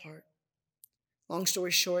fall apart. Long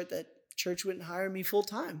story short, that church wouldn't hire me full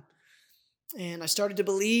time. And I started to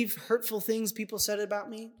believe hurtful things people said about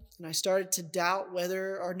me. And I started to doubt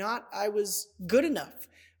whether or not I was good enough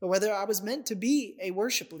or whether I was meant to be a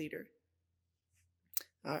worship leader.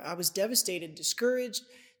 I was devastated, discouraged,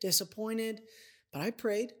 disappointed, but I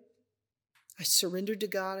prayed. I surrendered to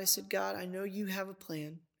God. I said, God, I know you have a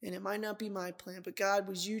plan, and it might not be my plan, but God,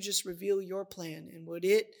 would you just reveal your plan, and would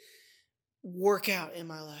it work out in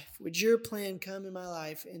my life? Would your plan come in my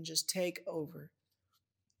life and just take over?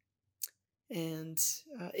 And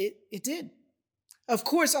it did. Of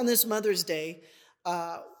course, on this Mother's Day,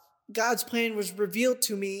 God's plan was revealed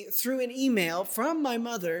to me through an email from my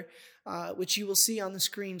mother, which you will see on the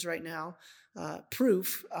screens right now,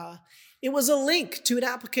 proof. It was a link to an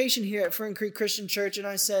application here at Fern Creek Christian Church, and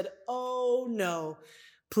I said, oh no,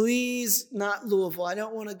 please not Louisville. I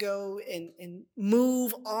don't want to go and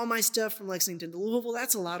move all my stuff from Lexington to Louisville.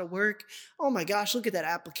 That's a lot of work. Oh my gosh, look at that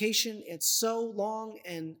application. It's so long,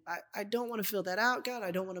 and I don't want to fill that out, God.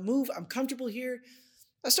 I don't want to move. I'm comfortable here.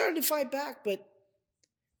 I started to fight back, but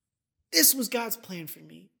this was God's plan for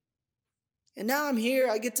me. And now I'm here.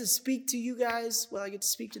 I get to speak to you guys. Well, I get to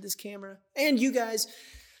speak to this camera and you guys.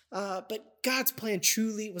 But God's plan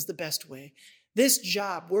truly was the best way. This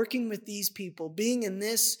job, working with these people, being in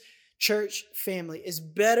this church family is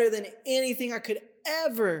better than anything I could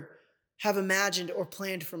ever have imagined or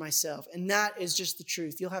planned for myself. And that is just the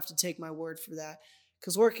truth. You'll have to take my word for that,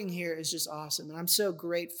 because working here is just awesome. And I'm so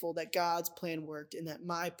grateful that God's plan worked and that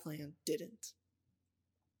my plan didn't.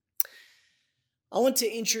 I want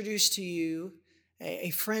to introduce to you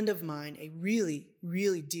a friend of mine, a really,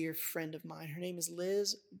 really dear friend of mine. Her name is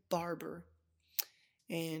Liz Barber.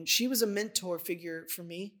 And she was a mentor figure for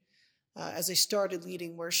me as I started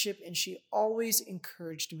leading worship, and she always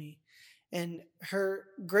encouraged me. And her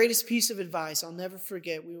greatest piece of advice, I'll never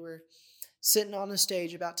forget, we were sitting on the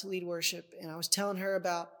stage about to lead worship, and I was telling her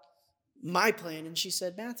about my plan, and she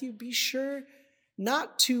said, Matthew, be sure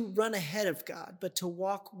not to run ahead of God, but to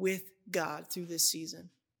walk with God through this season.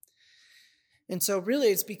 And so really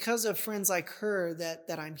it's because of friends like her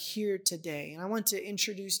that I'm here today. And I want to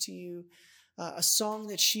introduce to you a song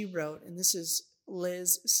that she wrote, and this is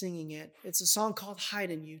Liz singing it. It's a song called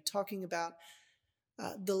Hide in You, talking about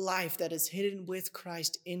the life that is hidden with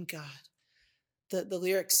Christ in God. The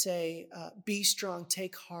lyrics say, be strong,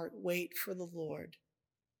 take heart, wait for the Lord.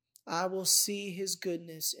 I will see his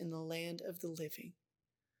goodness in the land of the living.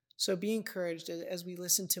 So be encouraged as we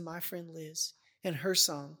listen to my friend Liz and her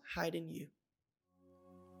song, Hide in You.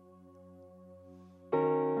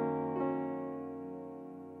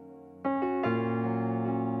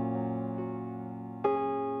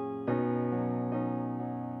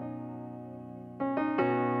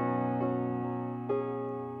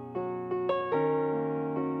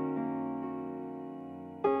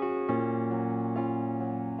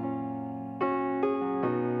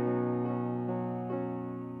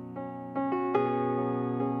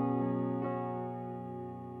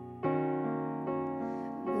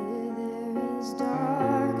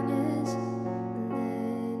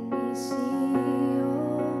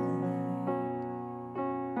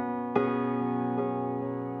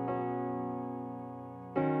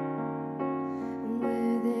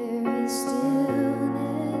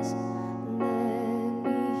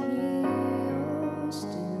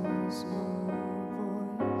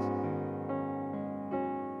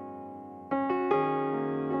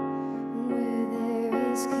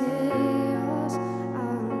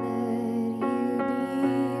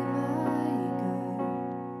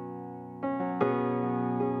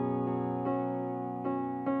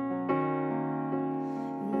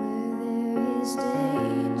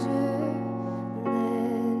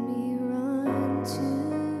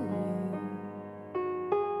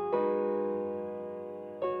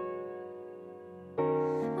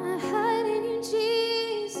 Jesus,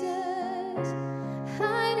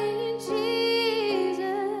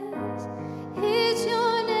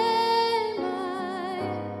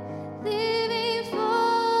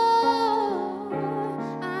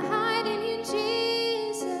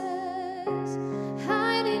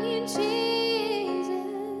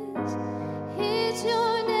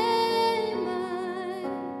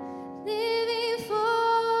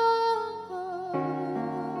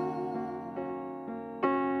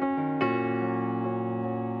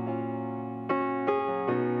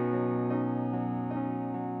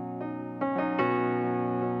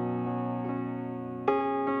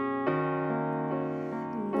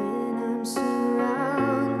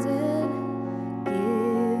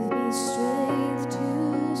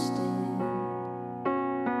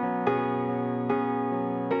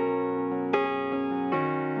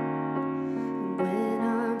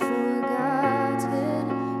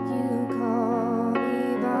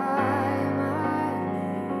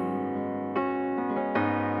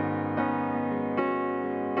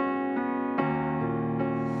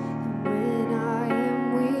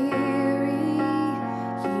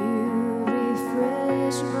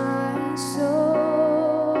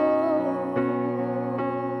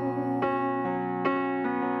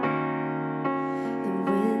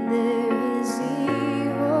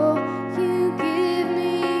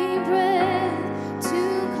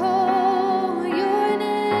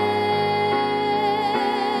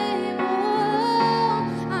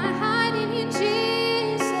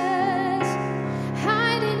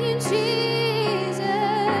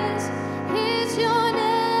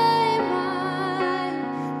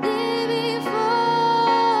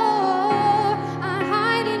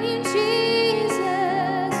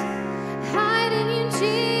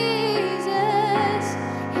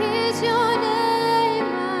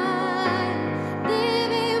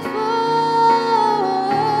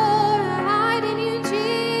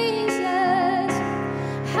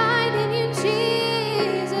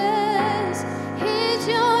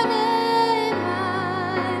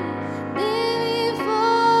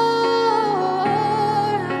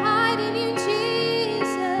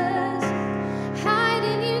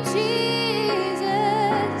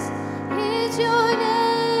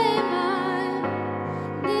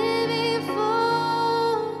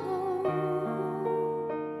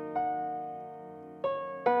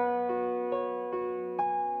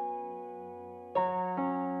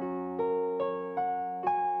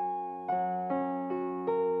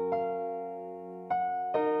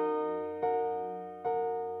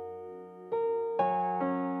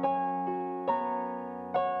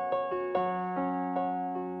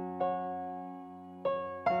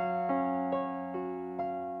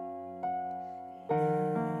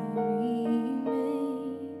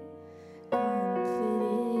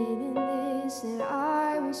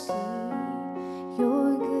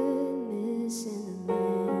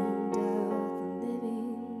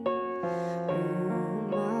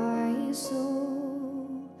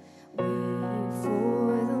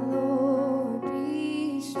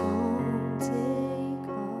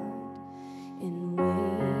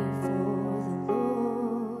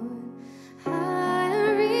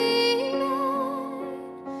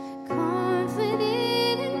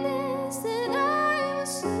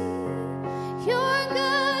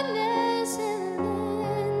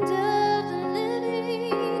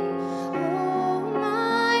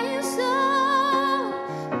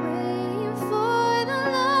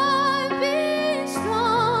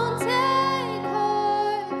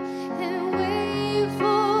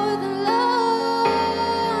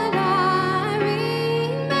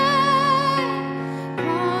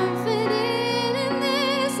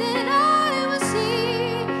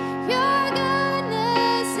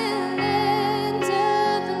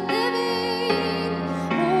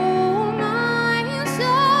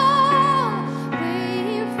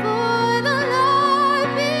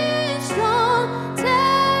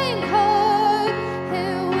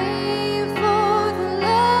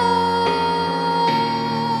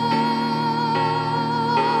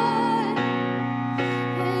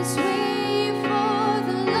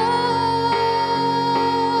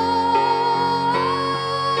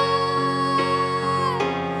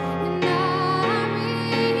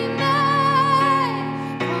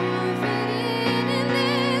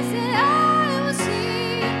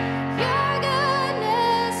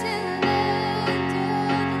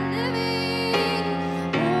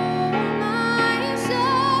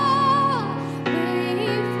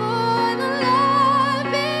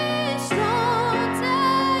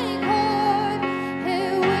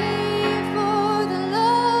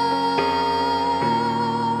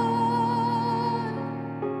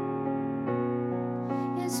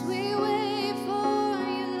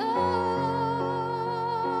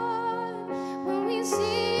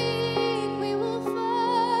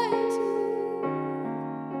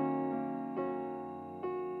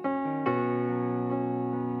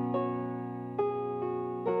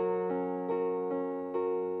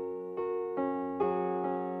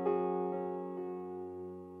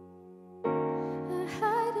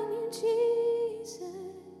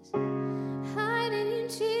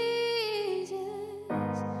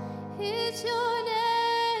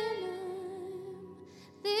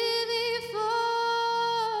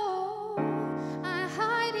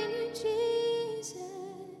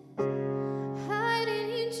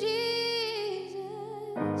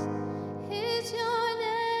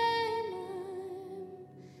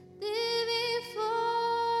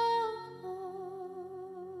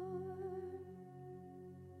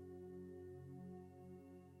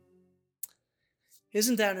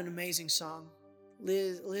 Isn't that an amazing song?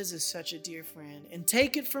 Liz is such a dear friend. And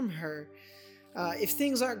take it from her, if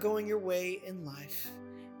things aren't going your way in life,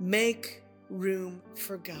 make room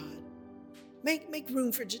for God. Make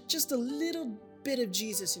room for just a little bit of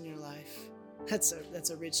Jesus in your life. That's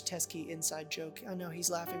a Rich Teskey inside joke. I know he's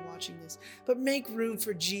laughing watching this. But make room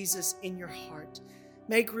for Jesus in your heart.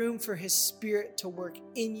 Make room for his Spirit to work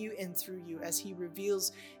in you and through you as he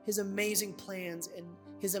reveals his amazing plans and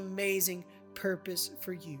his amazing purpose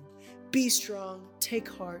for you. Be strong, take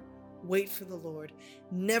heart, wait for the Lord.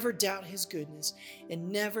 Never doubt his goodness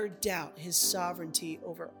and never doubt his sovereignty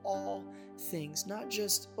over all things, not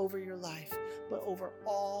just over your life, but over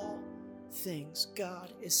all things.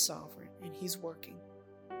 God is sovereign and he's working.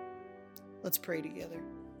 Let's pray together.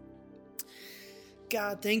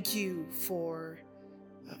 God, thank you for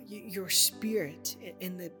your Spirit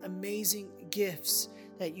and the amazing gifts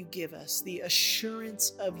that you give us, the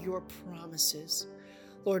assurance of your promises.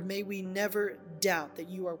 Lord, may we never doubt that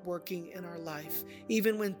you are working in our life.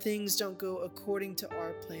 Even when things don't go according to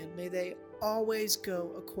our plan, may they always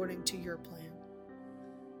go according to your plan.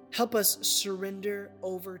 Help us surrender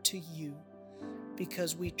over to you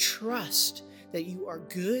because we trust that you are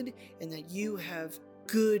good and that you have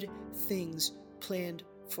good things planned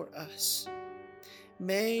for us.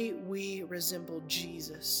 May we resemble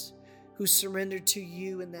Jesus, who surrendered to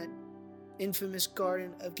you in that infamous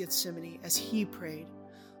Garden of Gethsemane as he prayed,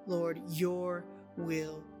 Lord, your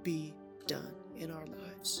will be done in our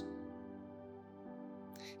lives.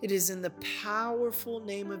 It is in the powerful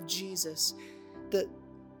name of Jesus,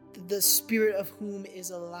 the Spirit of whom is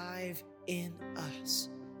alive in us,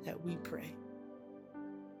 that we pray.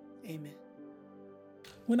 Amen.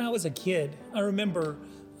 When I was a kid, I remember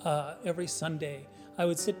every Sunday I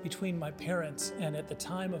would sit between my parents, and at the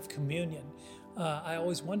time of communion, I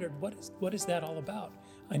always wondered, what is that all about?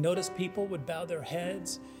 I noticed people would bow their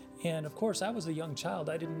heads, and of course, I was a young child.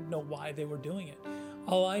 I didn't know why they were doing it.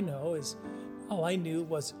 All I knew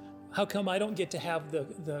was, how come I don't get to have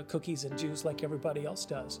the cookies and juice like everybody else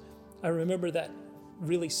does? I remember that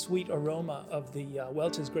really sweet aroma of the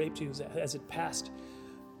Welch's grape juice as it passed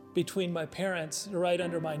between my parents right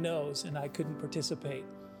under my nose, and I couldn't participate.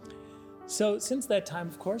 So since that time,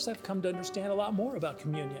 of course, I've come to understand a lot more about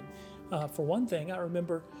communion. For one thing, I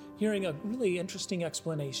remember hearing a really interesting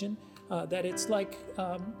explanation that it's like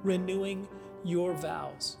renewing your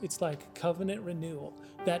vows. It's like covenant renewal.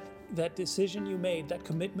 That decision you made, that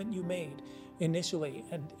commitment you made initially,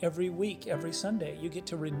 and every week, every Sunday, you get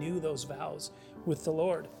to renew those vows with the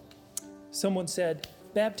Lord. Someone said,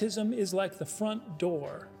 baptism is like the front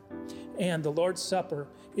door, and the Lord's Supper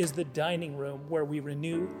is the dining room where we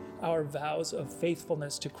renew our vows of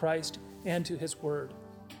faithfulness to Christ and to his word.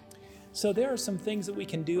 So there are some things that we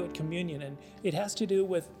can do at communion, and it has to do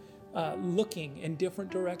with looking in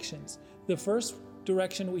different directions. The first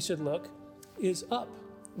direction we should look is up.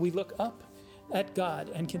 We look up at God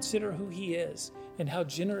and consider who he is and how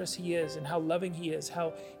generous he is and how loving he is,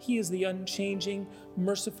 how he is the unchanging,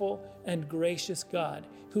 merciful, and gracious God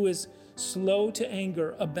who is slow to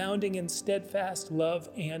anger, abounding in steadfast love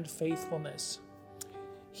and faithfulness.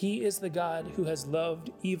 He is the God who has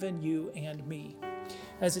loved even you and me.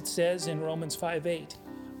 As it says in Romans 5:8,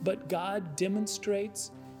 but God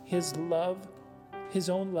demonstrates his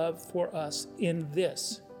own love for us in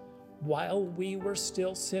this: while we were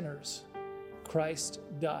still sinners, Christ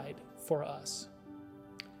died for us.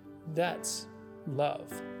 That's love.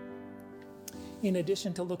 In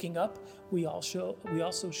addition to looking up, we also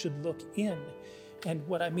should look in. And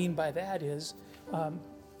what I mean by that is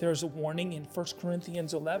there's a warning in 1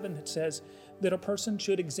 Corinthians 11 that says that a person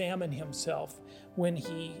should examine himself when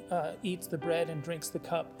he eats the bread and drinks the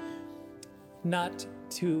cup, not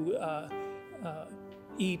to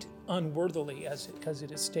eat unworthily, as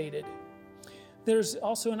it is stated. There's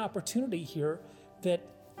also an opportunity here that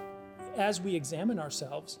as we examine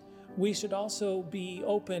ourselves, we should also be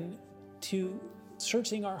open to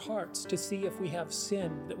searching our hearts to see if we have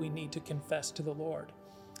sin that we need to confess to the Lord.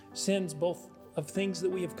 Sins both of things that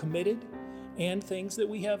we have committed and things that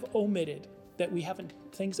we have omitted,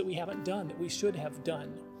 things that we haven't done that we should have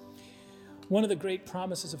done. One of the great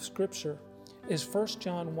promises of Scripture is 1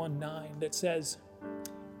 John 1:9 that says,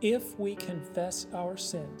 if we confess our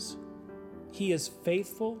sins, he is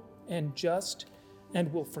faithful and just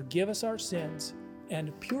and will forgive us our sins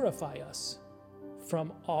and purify us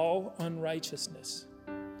from all unrighteousness.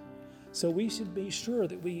 So we should be sure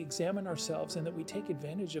that we examine ourselves and that we take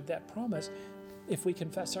advantage of that promise. If we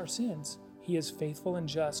confess our sins, he is faithful and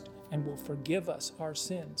just and will forgive us our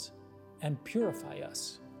sins and purify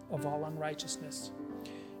us of all unrighteousness.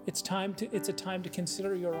 It's a time to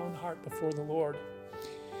consider your own heart before the Lord.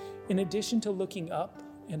 In addition to looking up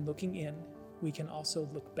and looking in, we can also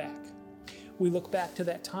look back. We look back to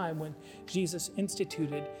that time when Jesus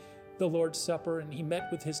instituted the Lord's Supper and he met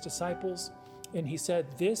with his disciples and he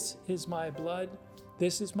said, "This is my blood,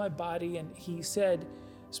 this is my body." And he said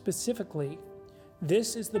specifically,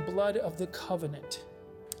 "This is the blood of the covenant."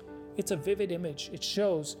 It's a vivid image. It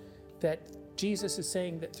shows that Jesus is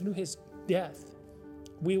saying that through his death,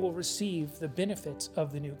 we will receive the benefits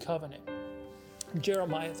of the new covenant.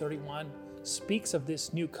 Jeremiah 31 speaks of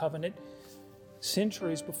this new covenant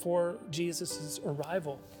centuries before Jesus'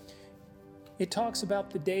 arrival. It talks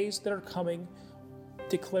about the days that are coming,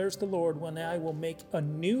 declares the Lord, when I will make a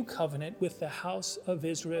new covenant with the house of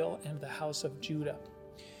Israel and the house of Judah.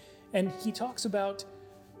 And he talks about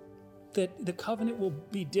that the covenant will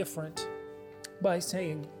be different by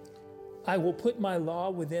saying, I will put my law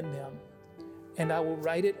within them, and I will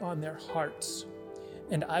write it on their hearts,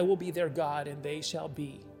 and I will be their God, and they shall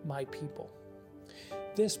be my people.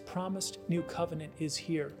 This promised new covenant is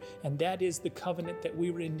here, and that is the covenant that we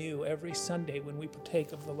renew every Sunday when we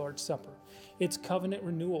partake of the Lord's Supper. It's covenant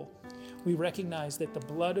renewal. We recognize that the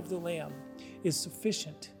blood of the Lamb is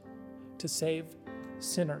sufficient to save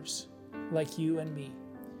sinners like you and me,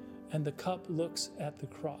 and the cup looks at the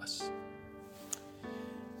cross.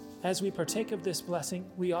 As we partake of this blessing,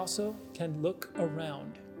 we also can look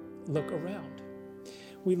around. Look around.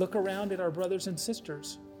 We look around at our brothers and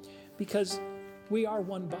sisters because we are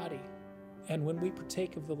one body. And when we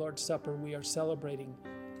partake of the Lord's Supper, we are celebrating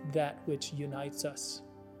that which unites us,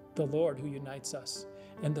 the Lord who unites us,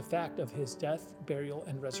 and the fact of his death, burial,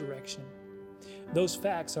 and resurrection. Those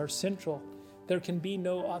facts are central. There can be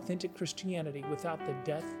no authentic Christianity without the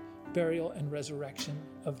death, burial, and resurrection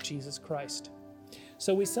of Jesus Christ.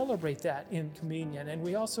 So we celebrate that in communion, and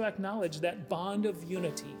we also acknowledge that bond of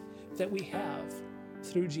unity that we have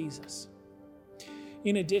through Jesus.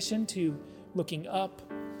 In addition to looking up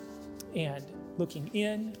and looking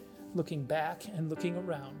in, looking back, and looking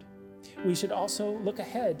around, we should also look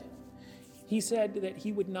ahead. He said that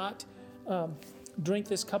he would not drink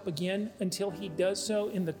this cup again until he does so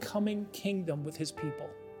in the coming kingdom with his people.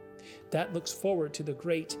 That looks forward to the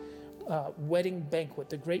great wedding banquet,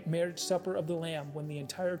 the great marriage supper of the Lamb, when the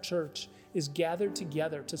entire church is gathered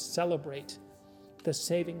together to celebrate the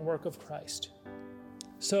saving work of Christ.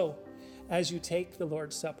 So, as you take the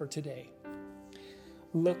Lord's Supper today,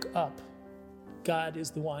 look up. God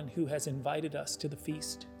is the one who has invited us to the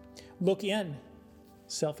feast. Look in.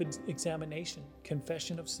 Self-examination,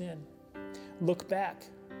 confession of sin. Look back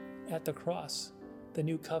at the cross, the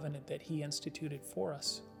new covenant that he instituted for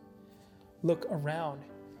us. Look around.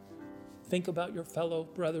 Think about your fellow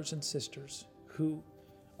brothers and sisters who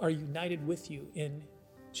are united with you in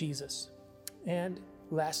Jesus. And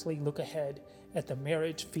lastly, look ahead at the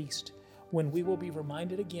marriage feast, when we will be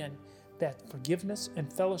reminded again that forgiveness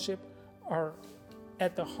and fellowship are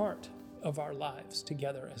at the heart of our lives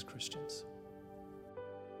together as Christians.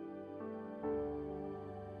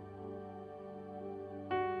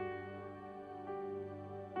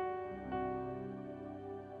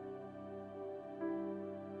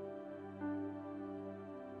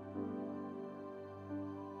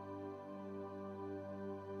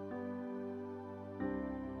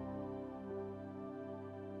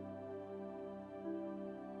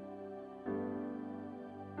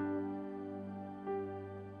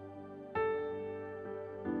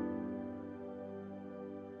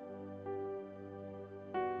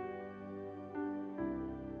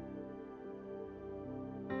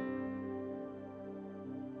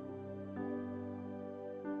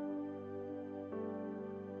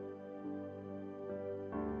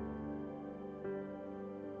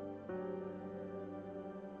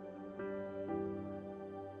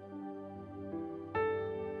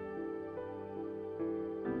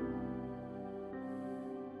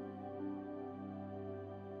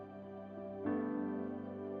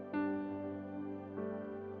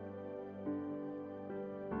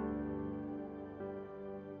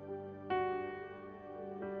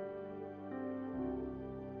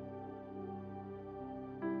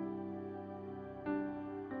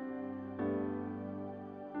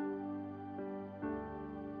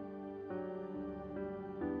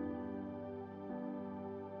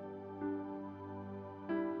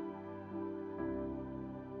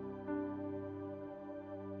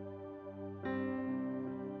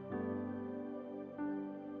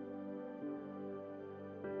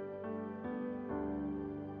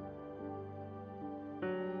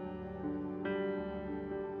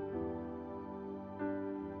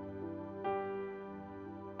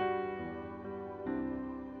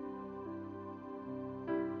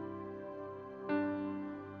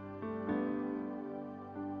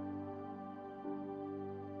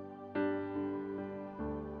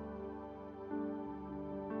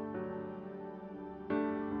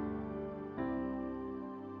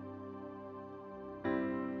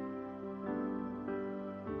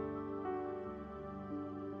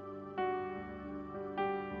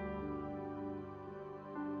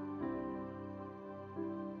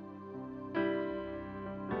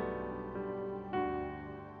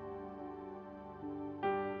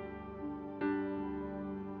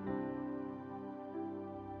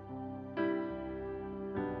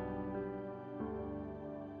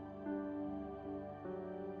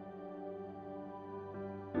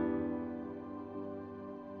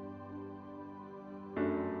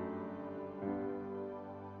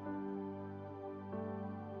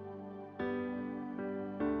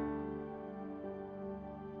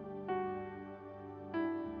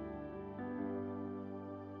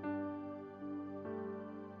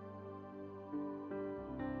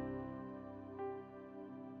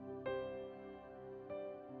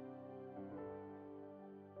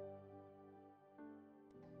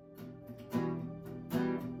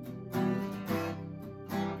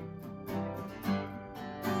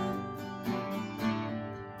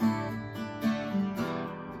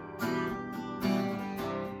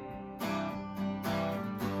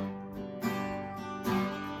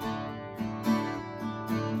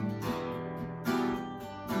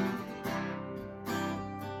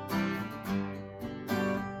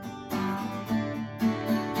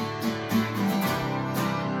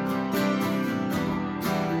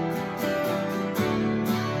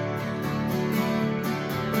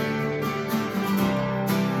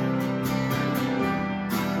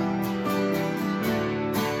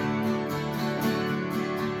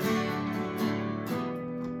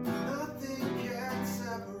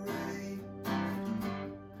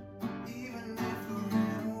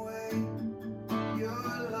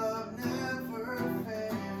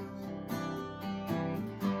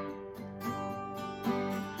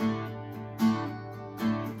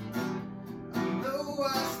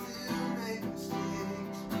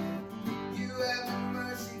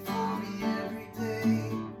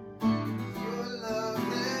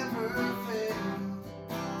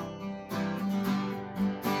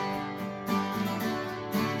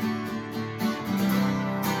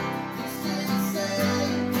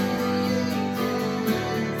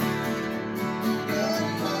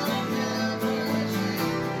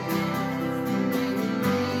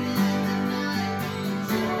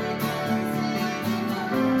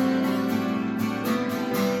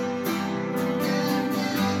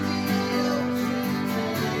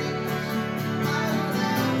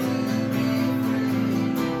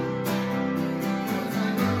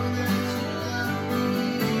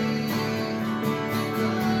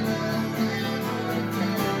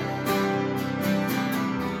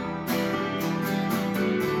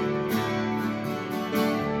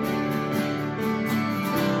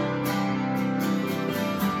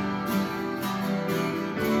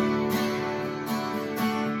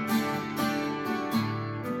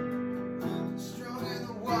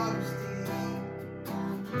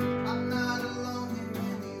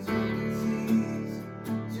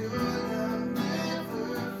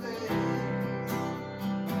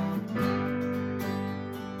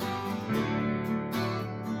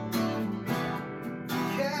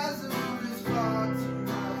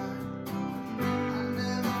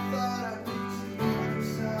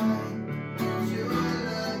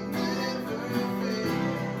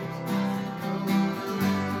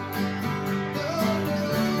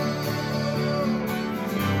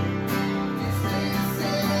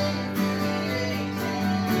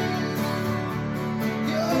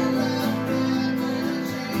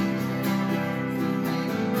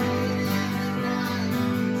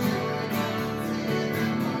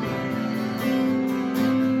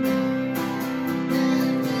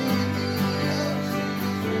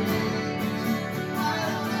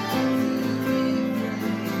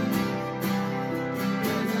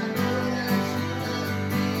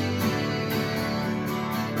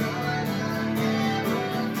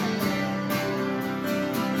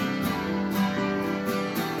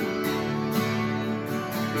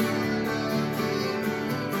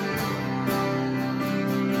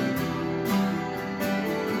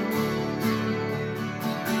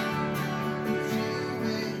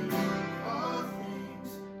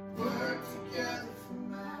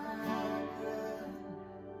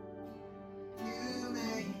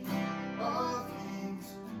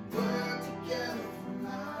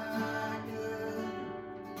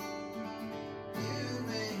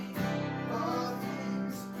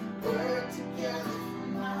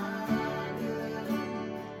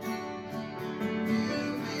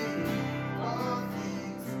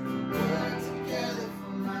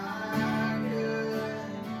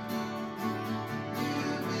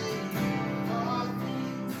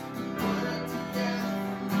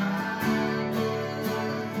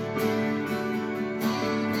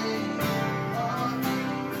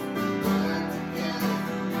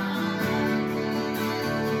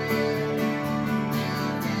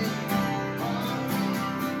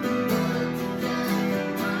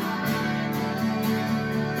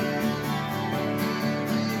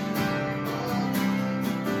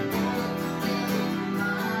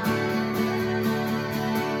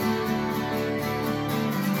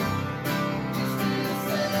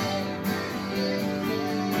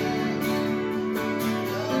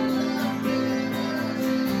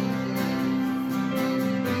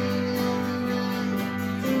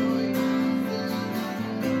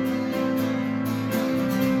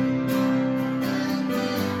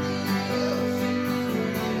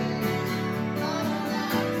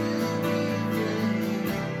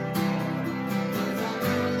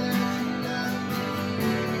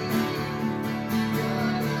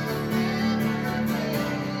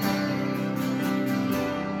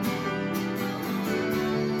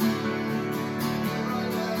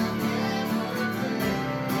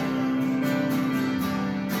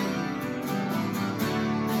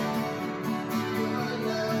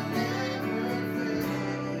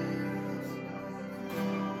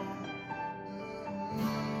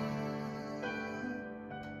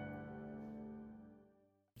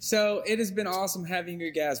 So it has been awesome having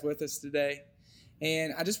you guys with us today.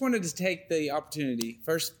 And I just wanted to take the opportunity,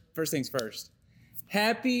 first things first.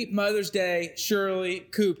 Happy Mother's Day, Shirley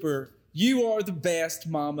Cooper. You are the best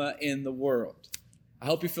mama in the world. I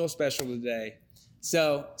hope you feel special today.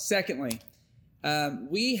 So, secondly,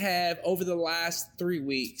 we have, over the last 3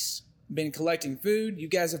 weeks, been collecting food. You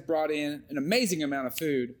guys have brought in an amazing amount of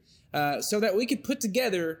food so that we could put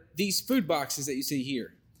together these food boxes that you see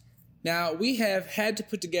here. Now, we have had to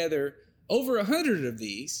put together over 100 of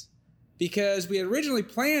these because we had originally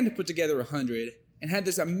planned to put together 100 and had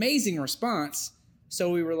this amazing response. So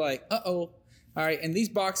we were like, all right, and these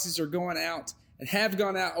boxes are going out and have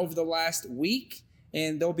gone out over the last week,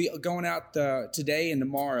 and they'll be going out today and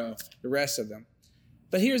tomorrow, the rest of them.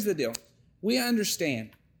 But here's the deal. We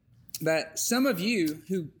understand that some of you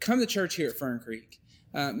who come to church here at Fern Creek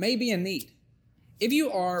may be in need. If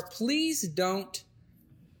you are, please don't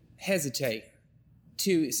hesitate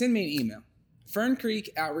to send me an email,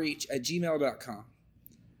 ferncreekoutreach@gmail.com.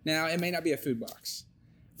 Now, it may not be a food box.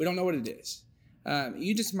 We don't know what it is.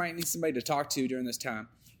 You just might need somebody to talk to during this time.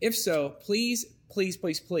 If so, please, please,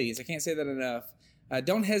 please, please, I can't say that enough,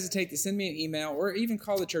 don't hesitate to send me an email or even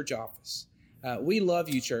call the church office. We love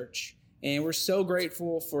you, church, and we're so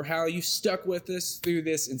grateful for how you stuck with us through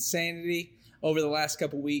this insanity over the last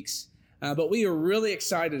couple weeks. But we are really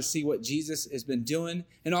excited to see what Jesus has been doing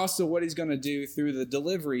and also what he's going to do through the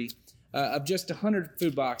delivery of just 100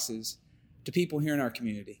 food boxes to people here in our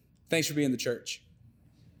community. Thanks for being the church.